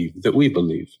believe, that we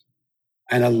believe,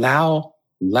 and allow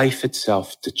life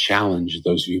itself to challenge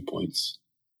those viewpoints.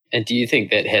 And do you think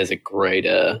that has a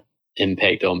greater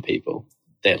impact on people,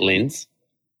 that lens?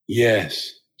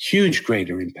 Yes, huge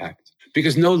greater impact.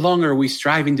 Because no longer are we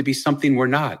striving to be something we're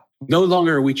not. No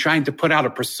longer are we trying to put out a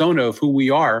persona of who we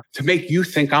are to make you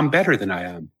think I'm better than I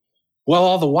am. Well,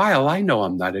 all the while, I know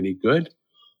I'm not any good.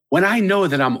 When I know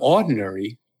that I'm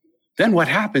ordinary, then what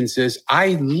happens is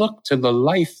I look to the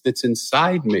life that's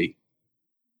inside me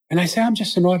and I say, I'm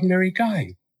just an ordinary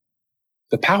guy.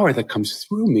 The power that comes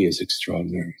through me is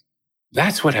extraordinary.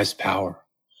 That's what has power.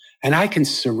 And I can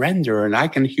surrender and I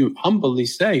can humbly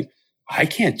say, I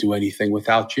can't do anything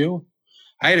without you.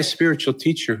 I had a spiritual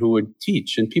teacher who would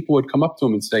teach and people would come up to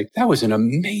him and say, that was an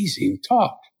amazing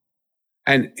talk.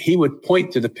 And he would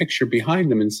point to the picture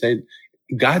behind him and say,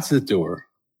 God's the doer.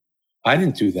 I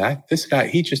didn't do that. This guy,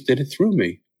 he just did it through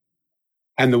me.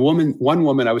 And one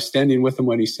woman, I was standing with him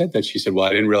when he said that. She said, well,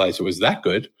 I didn't realize it was that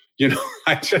good.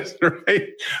 Right?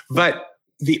 But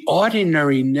the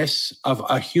ordinariness of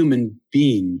a human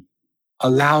being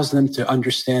allows them to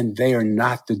understand they are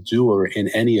not the doer in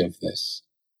any of this.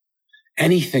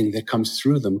 Anything that comes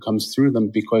through them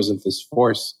because of this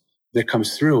force that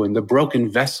comes through. And the broken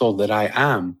vessel that I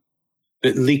am,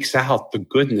 that leaks out the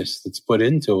goodness that's put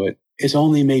into it, is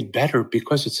only made better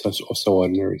because it's so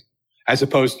ordinary. As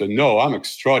opposed to, no, I'm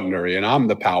extraordinary and I'm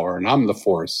the power and I'm the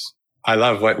force. I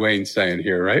love what Wayne's saying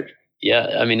here, right?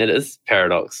 Yeah, I mean, it is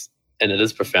paradox and it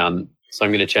is profound. So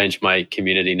I'm going to change my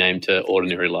community name to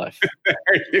Ordinary Life.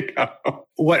 There you go.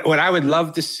 What I would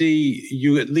love to see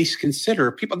you at least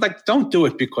consider, people like, don't do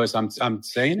it because I'm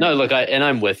saying it. No, look,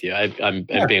 I'm with you. I'm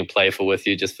being playful with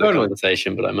you just for the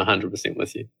conversation, but I'm 100%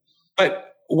 with you.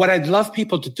 But what I'd love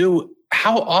people to do,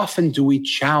 how often do we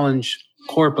challenge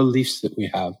core beliefs that we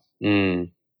have?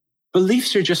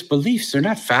 Beliefs are just beliefs. They're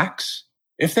not facts.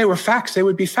 If they were facts, they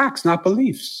would be facts, not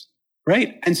beliefs.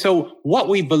 Right? And so what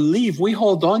we believe, we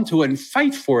hold on to it and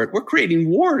fight for it. We're creating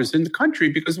wars in the country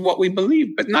because of what we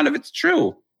believe, but none of it's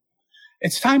true.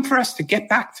 It's time for us to get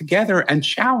back together and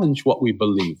challenge what we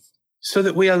believe so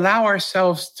that we allow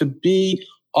ourselves to be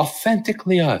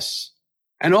authentically us.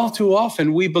 And all too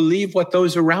often, we believe what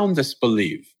those around us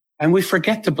believe, and we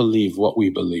forget to believe what we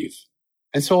believe.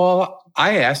 And so all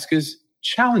I ask is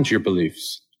challenge your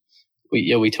beliefs.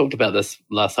 We talked about this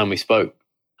last time we spoke.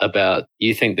 About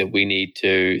you think that we need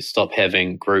to stop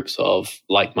having groups of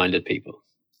like-minded people.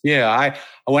 Yeah,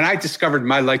 when I discovered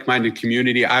my like-minded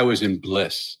community, I was in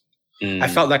bliss. I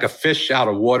felt like a fish out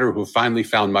of water who finally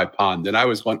found my pond. And I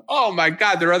was going, oh my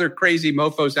God, there are other crazy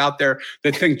mofos out there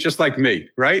that think just like me,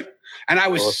 right? And I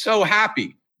was so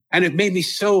happy. And it made me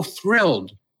so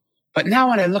thrilled. But now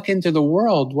when I look into the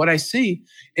world, what I see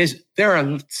is there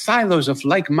are silos of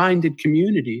like-minded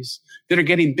communities that are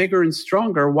getting bigger and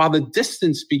stronger while the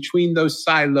distance between those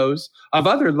silos of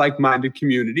other like-minded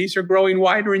communities are growing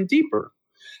wider and deeper.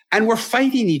 And we're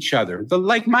fighting each other. The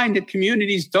like-minded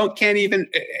communities can't even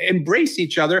embrace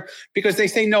each other because they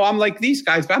say, no, I'm like these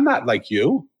guys, but I'm not like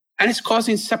you. And it's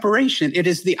causing separation. It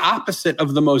is the opposite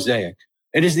of the mosaic.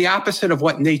 It is the opposite of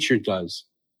what nature does.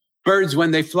 Birds, when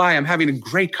they fly, I'm having a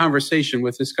great conversation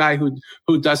with this guy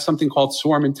who does something called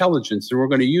swarm intelligence. And we're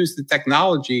going to use the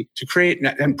technology to create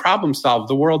and problem solve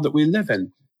the world that we live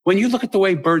in. When you look at the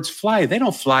way birds fly, they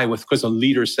don't fly because a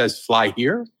leader says fly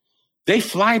here. They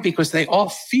fly because they all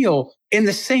feel in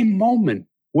the same moment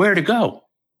where to go.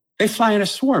 They fly in a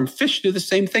swarm. Fish do the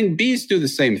same thing. Bees do the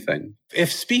same thing.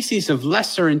 If species of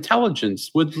lesser intelligence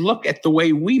would look at the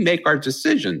way we make our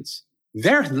decisions,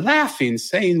 they're laughing,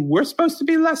 saying we're supposed to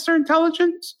be lesser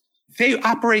intelligent. They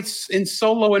operate in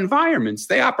solo environments.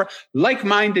 They operate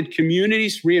like-minded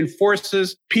communities,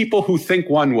 reinforces people who think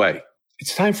one way.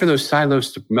 It's time for those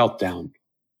silos to melt down.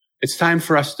 It's time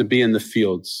for us to be in the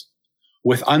fields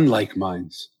with unlike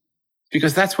minds,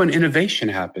 because that's when innovation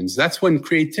happens. That's when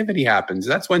creativity happens.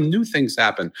 That's when new things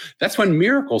happen. That's when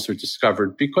miracles are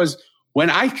discovered, because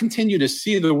when I continue to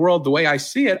see the world the way I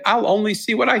see it, I'll only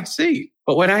see what I see.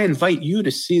 But when I invite you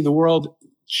to see the world,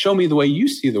 show me the way you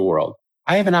see the world,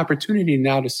 I have an opportunity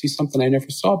now to see something I never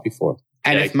saw before.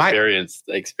 And I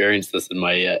experienced this in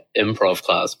my improv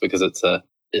class because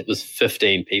it was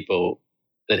 15 people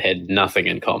that had nothing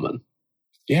in common.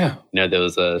 Yeah. There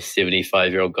was a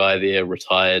 75-year-old guy there,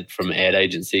 retired from ad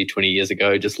agency 20 years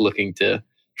ago, just looking to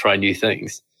try new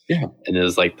things. Yeah. And there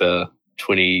was like the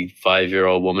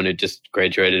 25-year-old woman who just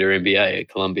graduated her MBA at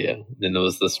Columbia. And then there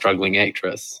was the struggling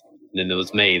actress. And then there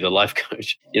was me, the life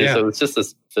coach. So it was just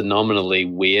this phenomenally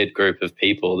weird group of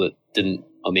people that didn't,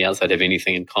 on the outside, have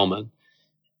anything in common.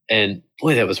 And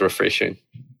boy, that was refreshing.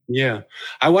 Yeah.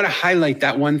 I want to highlight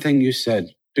that one thing you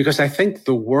said, because I think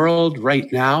the world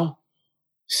right now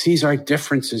sees our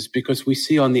differences because we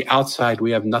see on the outside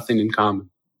we have nothing in common.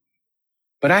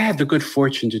 But I had the good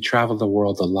fortune to travel the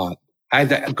world a lot. I had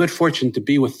the good fortune to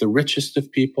be with the richest of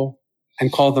people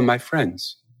and call them my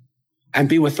friends, and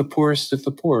be with the poorest of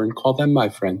the poor and call them my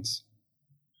friends.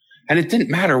 And it didn't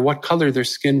matter what color their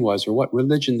skin was, or what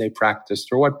religion they practiced,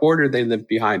 or what border they lived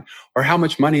behind, or how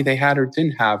much money they had or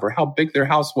didn't have, or how big their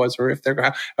house was, or if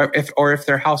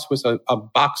their house was a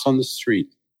box on the street.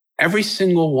 Every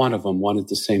single one of them wanted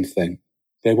the same thing.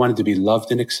 They wanted to be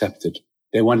loved and accepted.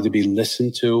 They wanted to be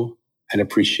listened to and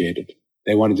appreciated.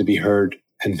 They wanted to be heard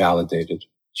and validated.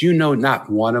 Do you know not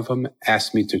one of them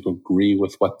asked me to agree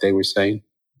with what they were saying?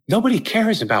 Nobody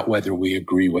cares about whether we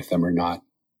agree with them or not.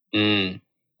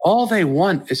 All they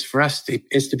want is for us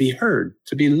to be heard,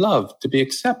 to be loved, to be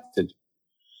accepted.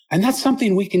 And that's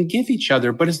something we can give each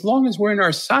other. But as long as we're in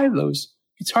our silos,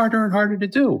 it's harder and harder to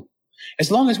do.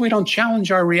 As long as we don't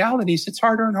challenge our realities, it's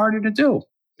harder and harder to do.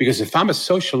 Because if I'm a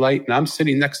socialite and I'm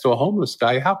sitting next to a homeless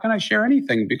guy, how can I share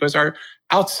anything? Because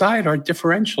outside our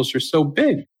differentials are so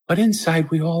big. But inside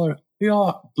we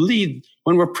all bleed.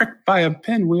 When we're pricked by a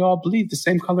pin, we all bleed the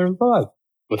same color of blood.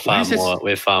 We're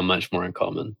far much more in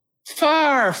common.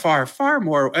 Far, far, far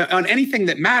more. On anything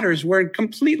that matters, we're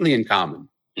completely in common.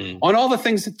 On all the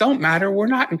things that don't matter, we're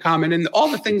not in common. And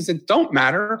all the things that don't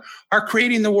matter are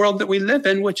creating the world that we live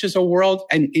in, which is a world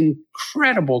and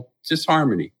incredible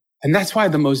disharmony. And that's why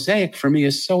the mosaic for me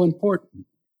is so important.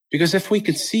 Because if we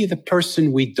could see the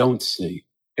person we don't see,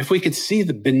 if we could see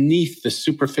the beneath the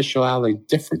superficiality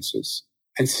differences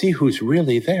and see who's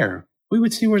really there, we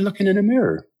would see we're looking in a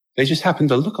mirror. They just happen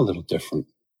to look a little different,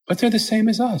 but they're the same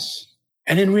as us.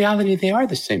 And in reality, they are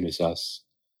the same as us.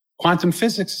 Quantum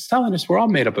physics is telling us we're all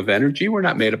made up of energy. We're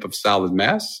not made up of solid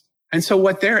mass. And so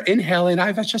what they're inhaling,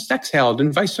 I've just exhaled,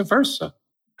 and vice versa.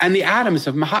 And the atoms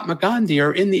of Mahatma Gandhi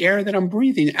are in the air that I'm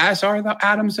breathing, as are the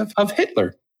atoms of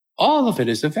Hitler. All of it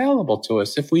is available to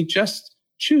us if we just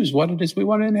choose what it is we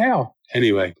want to inhale.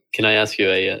 Anyway. Can I ask you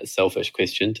a selfish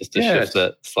question just to shift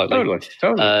that slightly?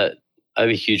 Totally. I'm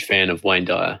a huge fan of Wayne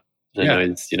Dyer. I know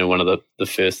he's, one of the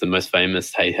first and most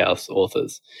famous Hay House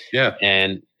authors. Yeah.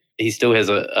 And he still has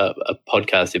a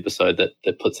podcast episode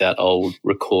that puts out old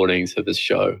recordings of his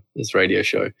show, his radio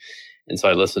show. And so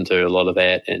I listened to a lot of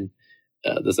that, and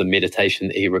there's a meditation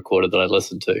that he recorded that I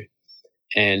listened to.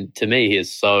 And to me, he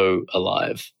is so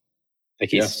alive. Like,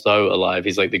 he's so alive.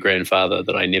 He's like the grandfather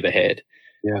that I never had,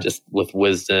 just with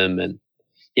wisdom. And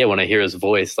when I hear his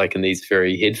voice, like in these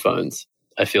very headphones,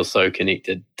 I feel so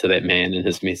connected to that man and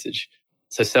his message.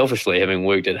 So selfishly, having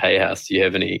worked at Hay House, do you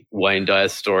have any Wayne Dyer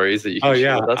stories that you can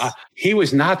share with us? He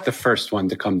was not the first one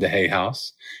to come to Hay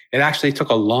House. It actually took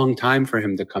a long time for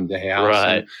him to come to Hay House.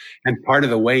 Right. And part of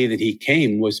the way that he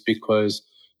came was because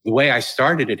the way I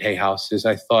started at Hay House is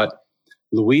I thought,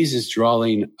 Louise is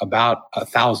drawing about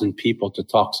 1,000 people to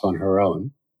talks on her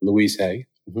own, Louise Hay.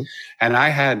 Mm-hmm.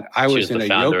 And She's the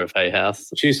founder of Hay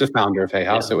House. She's the founder of Hay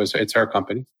House. Yeah. It's her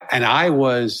company. And I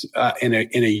was in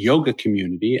a yoga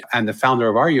community, and the founder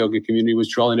of our yoga community was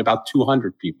drawing about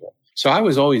 200 people. So I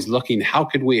was always looking, how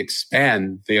could we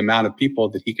expand the amount of people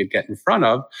that he could get in front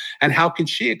of? And how could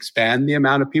she expand the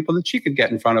amount of people that she could get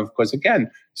in front of? Because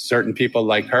again, certain people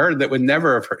like her that would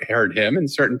never have heard him, and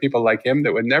certain people like him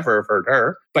that would never have heard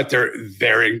her. But they're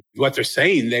what they're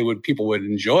saying, people would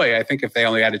enjoy, I think, if they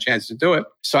only had a chance to do it.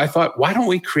 So I thought, why don't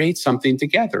we create something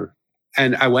together?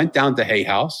 And I went down to Hay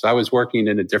House. I was working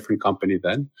in a different company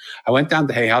then. I went down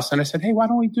to Hay House and I said, hey, why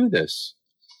don't we do this?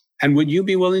 And would you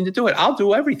be willing to do it? I'll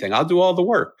do everything. I'll do all the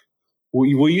work.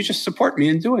 Will you just support me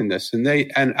in doing this? And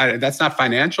that's not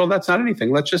financial. That's not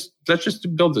anything. Let's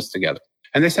just build this together.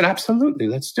 And they said, absolutely,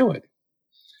 let's do it.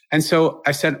 And so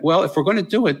I said, well, if we're going to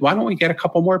do it, why don't we get a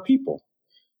couple more people?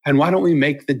 And why don't we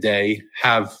make the day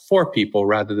have 4 people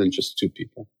rather than just 2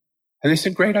 people? And they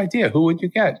said, great idea. Who would you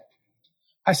get?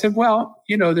 I said, well,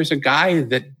 there's a guy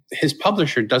that his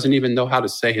publisher doesn't even know how to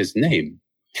say his name.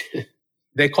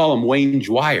 They call him Wayne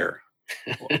Dwyer.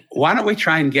 Why don't we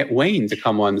try and get Wayne to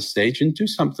come on the stage and do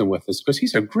something with us? Because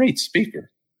he's a great speaker.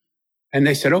 And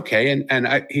they said, okay.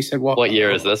 He said, well, what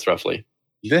year is this roughly?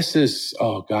 This is,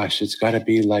 it's got to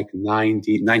be like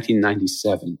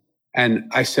 1997. And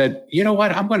I said, you know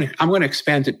what? I'm going to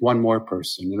expand it one more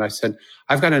person. And I said,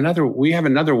 we have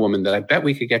another woman that I bet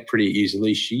we could get pretty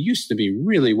easily. She used to be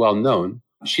really well known.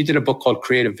 She did a book called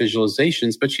Creative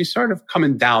Visualizations, but she's sort of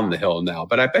coming down the hill now.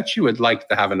 But I bet she would like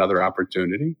to have another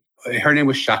opportunity. Her name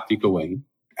was Shakti Gawain.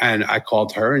 And I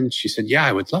called her and she said, yeah,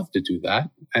 I would love to do that.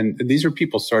 And these are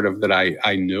people sort of that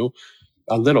I knew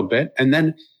a little bit. And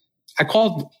then I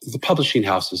called the publishing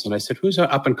houses and I said, who's an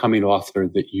up and coming author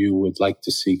that you would like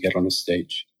to see get on a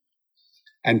stage?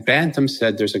 And Bantam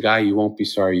said, there's a guy you won't be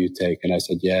sorry you take. And I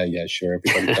said, yeah, sure.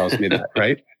 Everybody tells me that,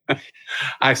 right?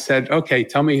 I said, okay,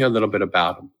 tell me a little bit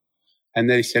about him. And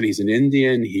they said, he's an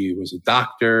Indian. He was a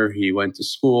doctor. He went to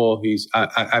school.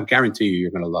 I guarantee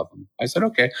you're going to love him. I said,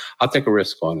 okay, I'll take a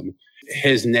risk on him.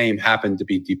 His name happened to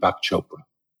be Deepak Chopra.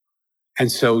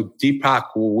 And so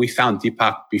we found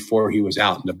Deepak before he was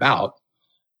out and about.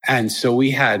 And so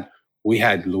we had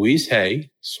Louise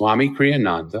Hay, Swami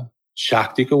Kriyananda,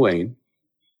 Shakti Gawain,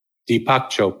 Deepak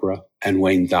Chopra, and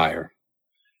Wayne Dyer.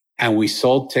 And we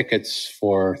sold tickets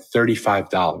for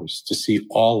 $35 to see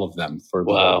all of them for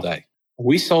the whole day.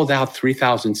 We sold out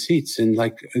 3,000 seats in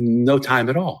no time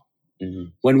at all. Mm-hmm.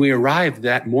 When we arrived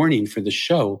that morning for the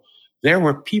show, there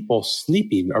were people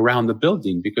sleeping around the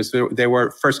building because they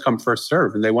were first come, first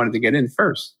serve, and they wanted to get in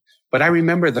first. But I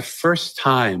remember the first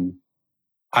time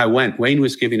I went, Wayne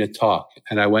was giving a talk,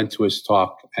 and I went to his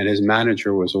talk, and his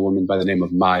manager was a woman by the name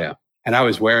of Maya. And I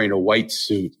was wearing a white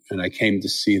suit, and I came to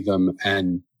see them,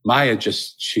 and Maya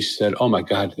she said, oh my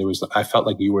God, I felt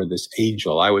like you were this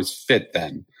angel. I was fit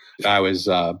then. I was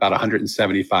about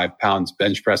 175 pounds,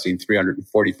 bench pressing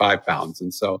 345 pounds.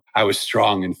 And so I was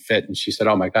strong and fit. And she said,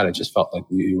 oh my God, I just felt like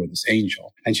you were this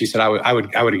angel. And she said, I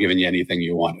would have given you anything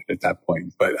you wanted at that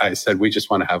point. But I said, we just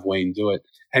want to have Wayne do it.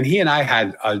 And he and I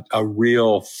had a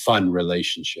real fun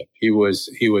relationship. He was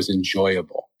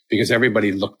enjoyable because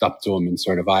everybody looked up to him and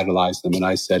sort of idolized him. And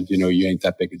I said, you ain't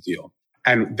that big a deal.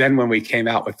 And then when we came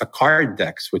out with the card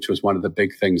decks, which was one of the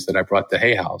big things that I brought to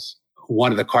Hay House,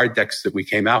 one of the card decks that we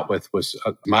came out with was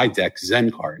my deck, Zen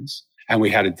cards. And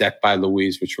we had a deck by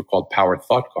Louise, which were called Power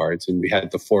Thought cards. And we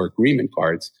had the 4 agreement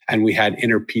cards, and we had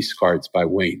Inner Peace cards by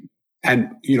Wayne. And,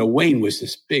 Wayne was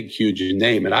this big, huge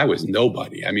name, and I was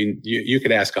nobody. I mean, you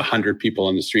could ask 100 people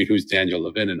on the street, who's Daniel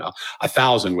Levin, and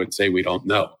 1,000 would say, we don't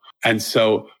know. And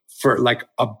so for like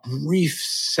a brief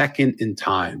second in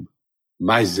time,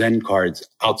 my Zen cards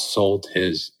outsold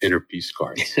his Inner Peace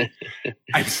cards.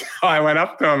 And so I went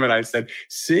up to him and I said,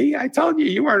 see, I told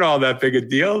you weren't all that big a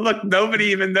deal. Look, nobody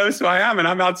even knows who I am, and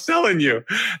I'm outselling you.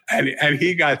 And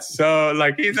he got so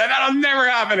he said, that'll never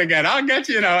happen again. I'll get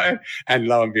you, And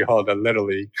lo and behold, it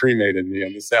literally cremated me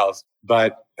in the sales.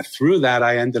 But through that,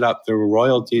 I ended up, the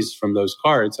royalties from those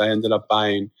cards, I ended up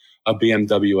buying a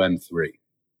BMW M3.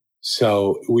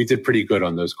 So we did pretty good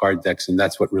on those card decks, and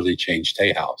that's what really changed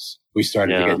Hay House. We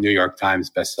started to get New York Times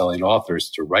bestselling authors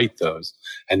to write those.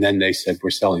 And then they said, we're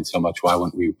selling so much, why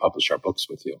wouldn't we publish our books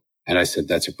with you? And I said,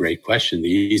 that's a great question. The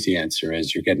easy answer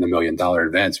is you're getting $1 million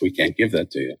advance. We can't give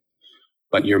that to you.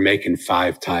 But you're making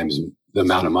 5 times the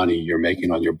amount of money you're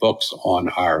making on your books on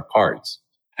our cards.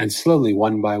 And slowly,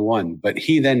 one by one. But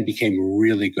he then became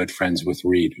really good friends with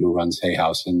Reed, who runs Hay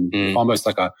House, and almost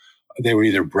like they were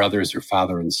either brothers or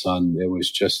father and son. It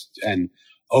was just, and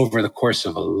over the course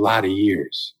of a lot of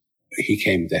years, he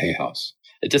came to Hay House.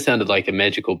 It just sounded like a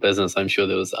magical business. I'm sure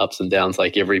there was ups and downs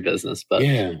like every business, but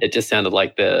it just sounded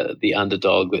like the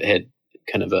underdog that had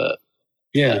kind of a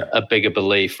bigger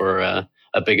belief or a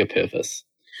bigger purpose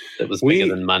that was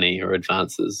bigger than money or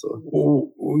advances.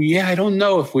 I don't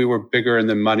know if we were bigger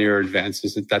than money or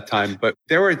advances at that time, but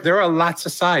there were lots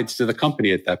of sides to the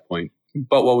company at that point.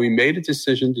 But what we made a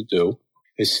decision to do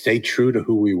is stay true to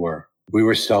who we were. We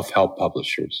were self-help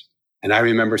publishers. And I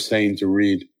remember saying to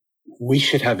Reed, we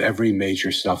should have every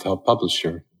major self-help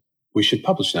publisher. We should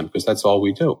publish them because that's all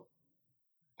we do.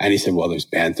 And he said, well, there's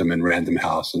Bantam and Random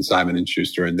House and Simon &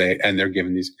 Schuster, and they're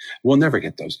giving these. We'll never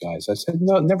get those guys. I said,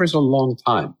 no, never's a long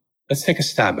time. Let's take a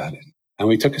stab at it. And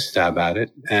we took a stab at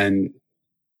it. And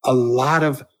a lot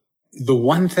of the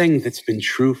one thing that's been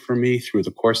true for me through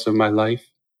the course of my life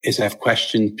is I've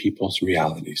questioned people's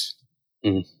realities.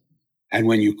 Mm. And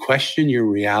when you question your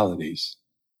realities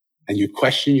and you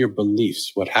question your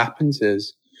beliefs, what happens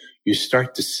is you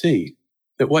start to see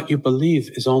that what you believe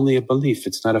is only a belief.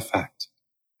 It's not a fact.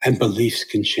 And beliefs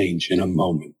can change in a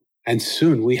moment. And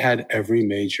soon we had every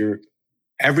major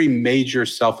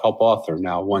self-help author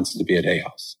now wants to be at Hay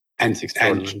House. And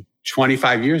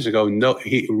 25 years ago,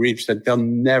 Reed said they'll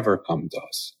never come to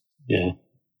us. Yeah.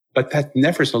 But that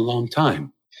never's a long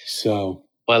time. So,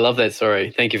 well, I love that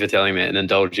story. Thank you for telling me and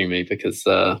indulging me because,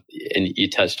 and you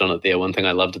touched on it there. One thing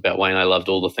I loved about Wayne, I loved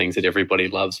all the things that everybody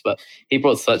loves, but he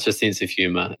brought such a sense of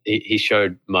humor. He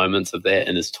showed moments of that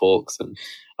in his talks and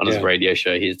on his radio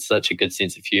show. He had such a good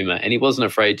sense of humor, and he wasn't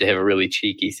afraid to have a really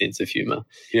cheeky sense of humor.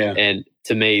 Yeah. And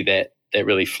to me, that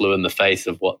really flew in the face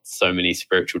of what so many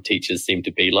spiritual teachers seem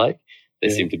to be like. They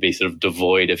seem to be sort of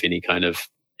devoid of any kind of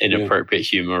inappropriate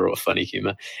humor or funny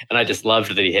humor. And I just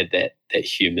loved that he had that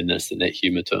humanness and that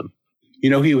humor to him.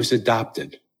 He was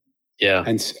adopted. Yeah.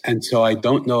 And so I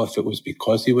don't know if it was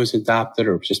because he was adopted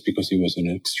or just because he was an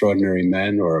extraordinary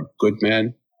man or a good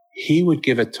man. He would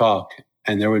give a talk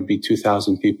and there would be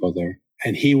 2,000 people there.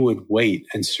 And he would wait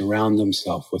and surround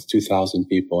himself with 2,000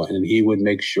 people. And he would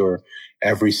make sure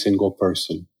every single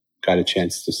person got a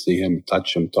chance to see him,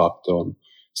 touch him, talk to him,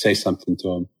 say something to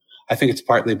him. I think it's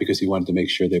partly because he wanted to make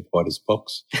sure they bought his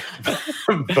books,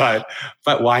 but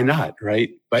why not?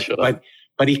 Right.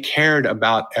 But he cared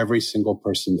about every single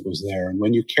person that was there. And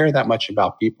when you care that much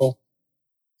about people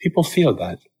feel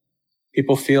that.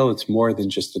 People feel it's more than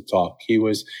just a talk. He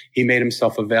made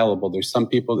himself available. There's some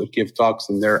people that give talks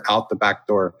and they're out the back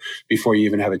door before you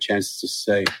even have a chance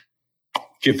to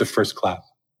give the first clap.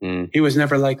 Mm. He was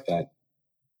never like that.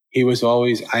 He was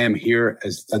always, I am here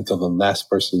until the last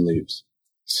person leaves.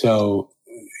 So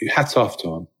hats off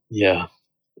to him. Yeah.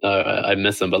 I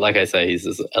miss him. But like I say, he's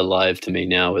as alive to me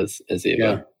now as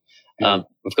ever. Yeah.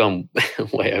 We've gone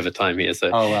way over time here.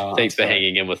 So thanks for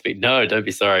hanging in with me. No, don't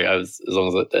be sorry. As long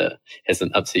as it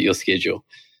hasn't upset your schedule.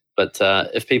 But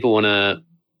if people want to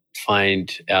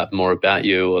find out more about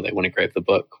you or they want to grab the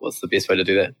book, what's the best way to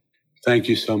do that? Thank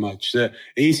you so much. The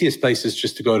easiest place is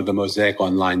just to go to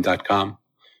themosaiconline.com.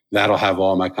 That'll have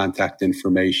all my contact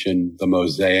information,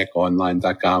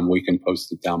 themosaiconline.com. We can post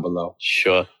it down below.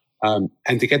 Sure. And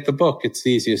to get the book, it's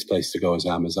the easiest place to go is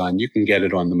Amazon. You can get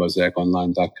it on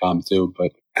themosaiconline.com too,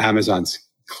 but Amazon's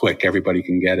click. Everybody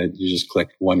can get it. You just click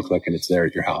one click and it's there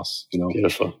at your house.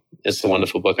 Beautiful. It's a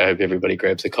wonderful book. I hope everybody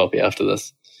grabs a copy after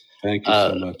this. Thank you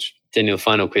so much. Daniel, the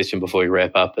final question before we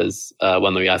wrap up is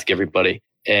one that we ask everybody.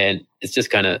 And it's just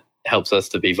kind of helps us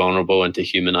to be vulnerable and to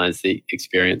humanize the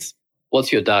experience.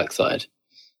 What's your dark side?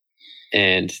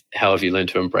 And how have you learned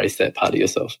to embrace that part of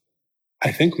yourself?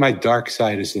 I think my dark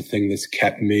side is the thing that's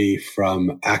kept me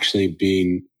from actually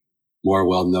being more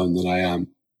well-known than I am.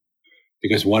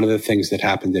 Because one of the things that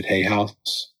happened at Hay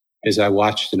House is I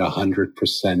watched in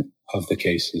 100% of the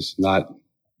cases, not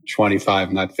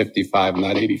 25, not 55,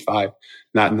 not 85,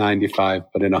 not 95,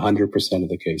 but in 100% of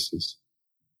the cases.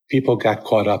 People got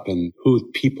caught up in who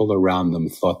people around them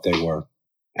thought they were,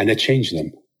 and it changed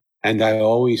them. And I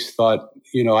always thought,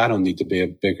 I don't need to be a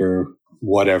bigger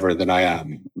whatever than I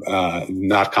am.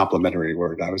 Not complimentary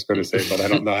word, I was going to say, but I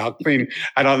don't know how clean.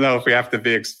 I don't know if we have to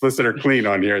be explicit or clean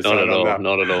on here. Not at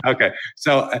all. Okay.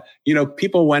 So,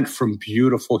 people went from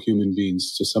beautiful human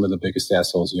beings to some of the biggest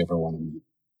assholes you ever want to meet.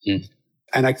 Mm.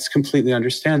 And it's completely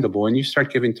understandable. And you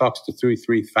start giving talks to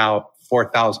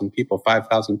 4,000 people,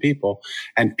 5,000 people,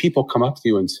 and people come up to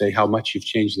you and say how much you've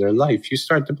changed their life. You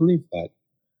start to believe that.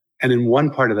 And in one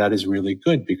part of that is really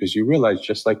good because you realize,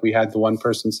 just like we had the one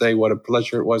person say, what a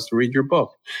pleasure it was to read your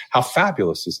book. How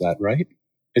fabulous is that, right?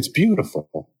 It's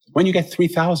beautiful. When you get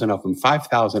 3,000 of them,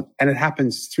 5,000, and it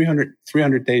happens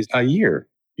 300 days a year,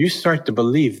 you start to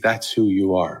believe that's who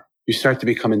you are. You start to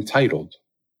become entitled.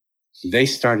 They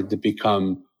started to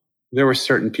become, there were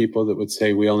certain people that would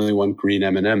say, we only want green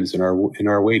M&Ms in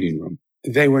our waiting room.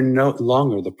 They were no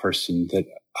longer the person that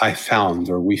I found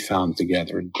or we found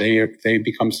together. They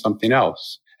become something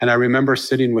else. And I remember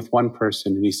sitting with one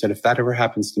person and he said, if that ever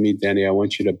happens to me, Danny, I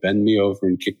want you to bend me over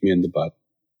and kick me in the butt.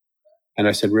 And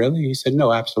I said, really? He said,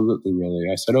 no, absolutely,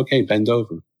 really. I said, okay, bend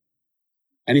over.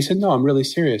 And he said, no, I'm really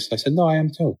serious. I said, no, I am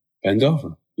too. Bend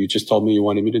over. You just told me you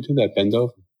wanted me to do that. Bend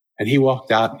over. And he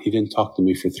walked out and he didn't talk to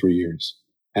me for 3 years.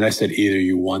 And I said, either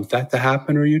you want that to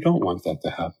happen or you don't want that to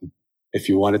happen. If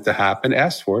you want it to happen,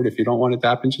 ask for it. If you don't want it to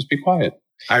happen, just be quiet.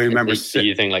 I remember. So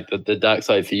you think like the dark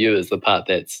side for you is the part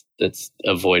that's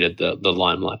avoided the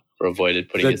limelight or avoided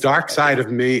putting the dark side of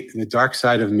me. The dark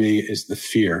side of me is the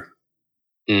fear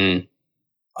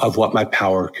of what my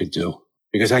power could do,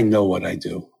 because I know what I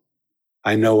do.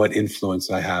 I know what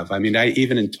influence I have. I mean,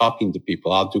 even in talking to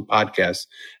people, I'll do podcasts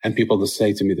and people will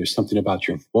say to me, there's something about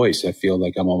your voice. I feel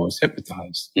like I'm almost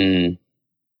hypnotized.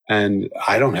 And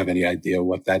I don't have any idea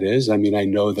what that is. I mean, I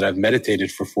know that I've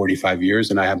meditated for 45 years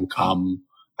and I have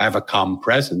a calm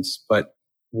presence, but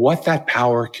what that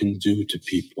power can do to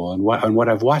people and what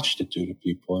I've watched it do to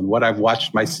people and what I've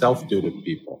watched myself do to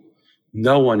people,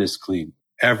 no one is clean.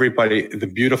 Everybody, the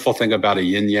beautiful thing about a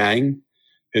yin yang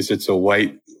is it's a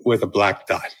white with a black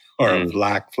dot or a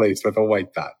black place with a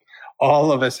white dot.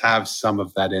 All of us have some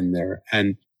of that in there,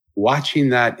 and watching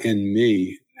that in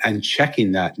me and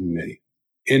checking that in me.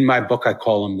 In my book, I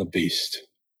call him the beast,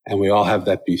 and we all have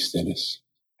that beast in us.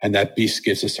 And that beast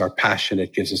gives us our passion.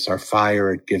 It gives us our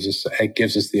fire. It gives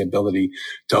us the ability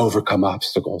to overcome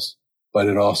obstacles, but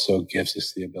it also gives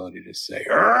us the ability to say,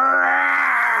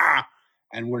 "Arrgh!"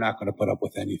 And we're not going to put up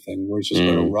with anything. We're just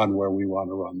going to run where we want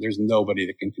to run. There's nobody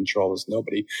that can control us,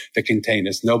 nobody that can tame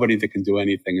us, nobody that can do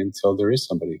anything until there is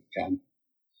somebody who can.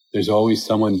 There's always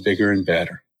someone bigger and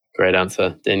better. Great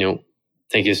answer, Daniel.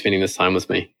 Thank you for spending this time with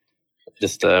me. I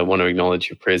just want to acknowledge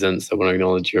your presence. I want to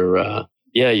acknowledge your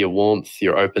warmth,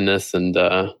 your openness, and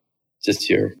just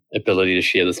your ability to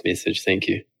share this message. Thank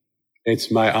you.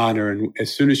 It's my honor. And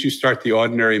as soon as you start the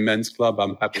Ordinary Men's Club,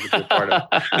 I'm happy to be a part of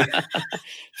it.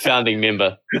 Founding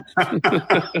member.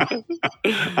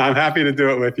 I'm happy to do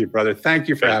it with you, brother. Thank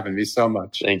you for having me so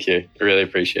much. Thank you. I really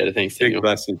appreciate it. Thanks, Daniel. Big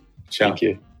blessing. Ciao. Thank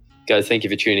you. Guys, thank you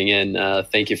for tuning in.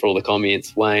 Thank you for all the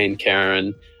comments. Wayne,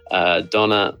 Karen,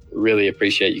 Donna, really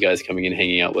appreciate you guys coming and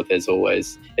hanging out with, as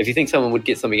always. If you think someone would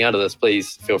get something out of this,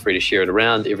 please feel free to share it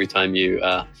around. Every time you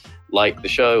like the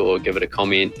show or give it a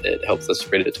comment, it helps us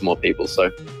spread it to more people. So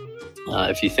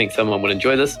if you think someone would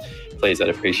enjoy this, please, I'd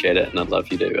appreciate it, and I'd love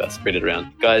you to spread it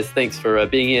around. Guys, thanks for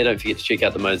being here. Don't forget to check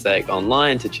out the Mosaic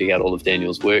online to check out all of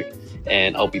Daniel's work,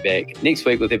 and I'll be back next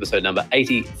week with episode number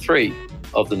 83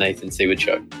 of The Nathan Seward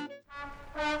Show.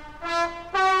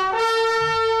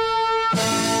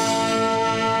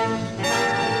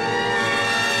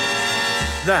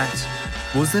 That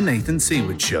was The Nathan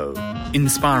Seward Show,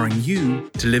 inspiring you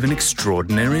to live an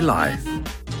extraordinary life.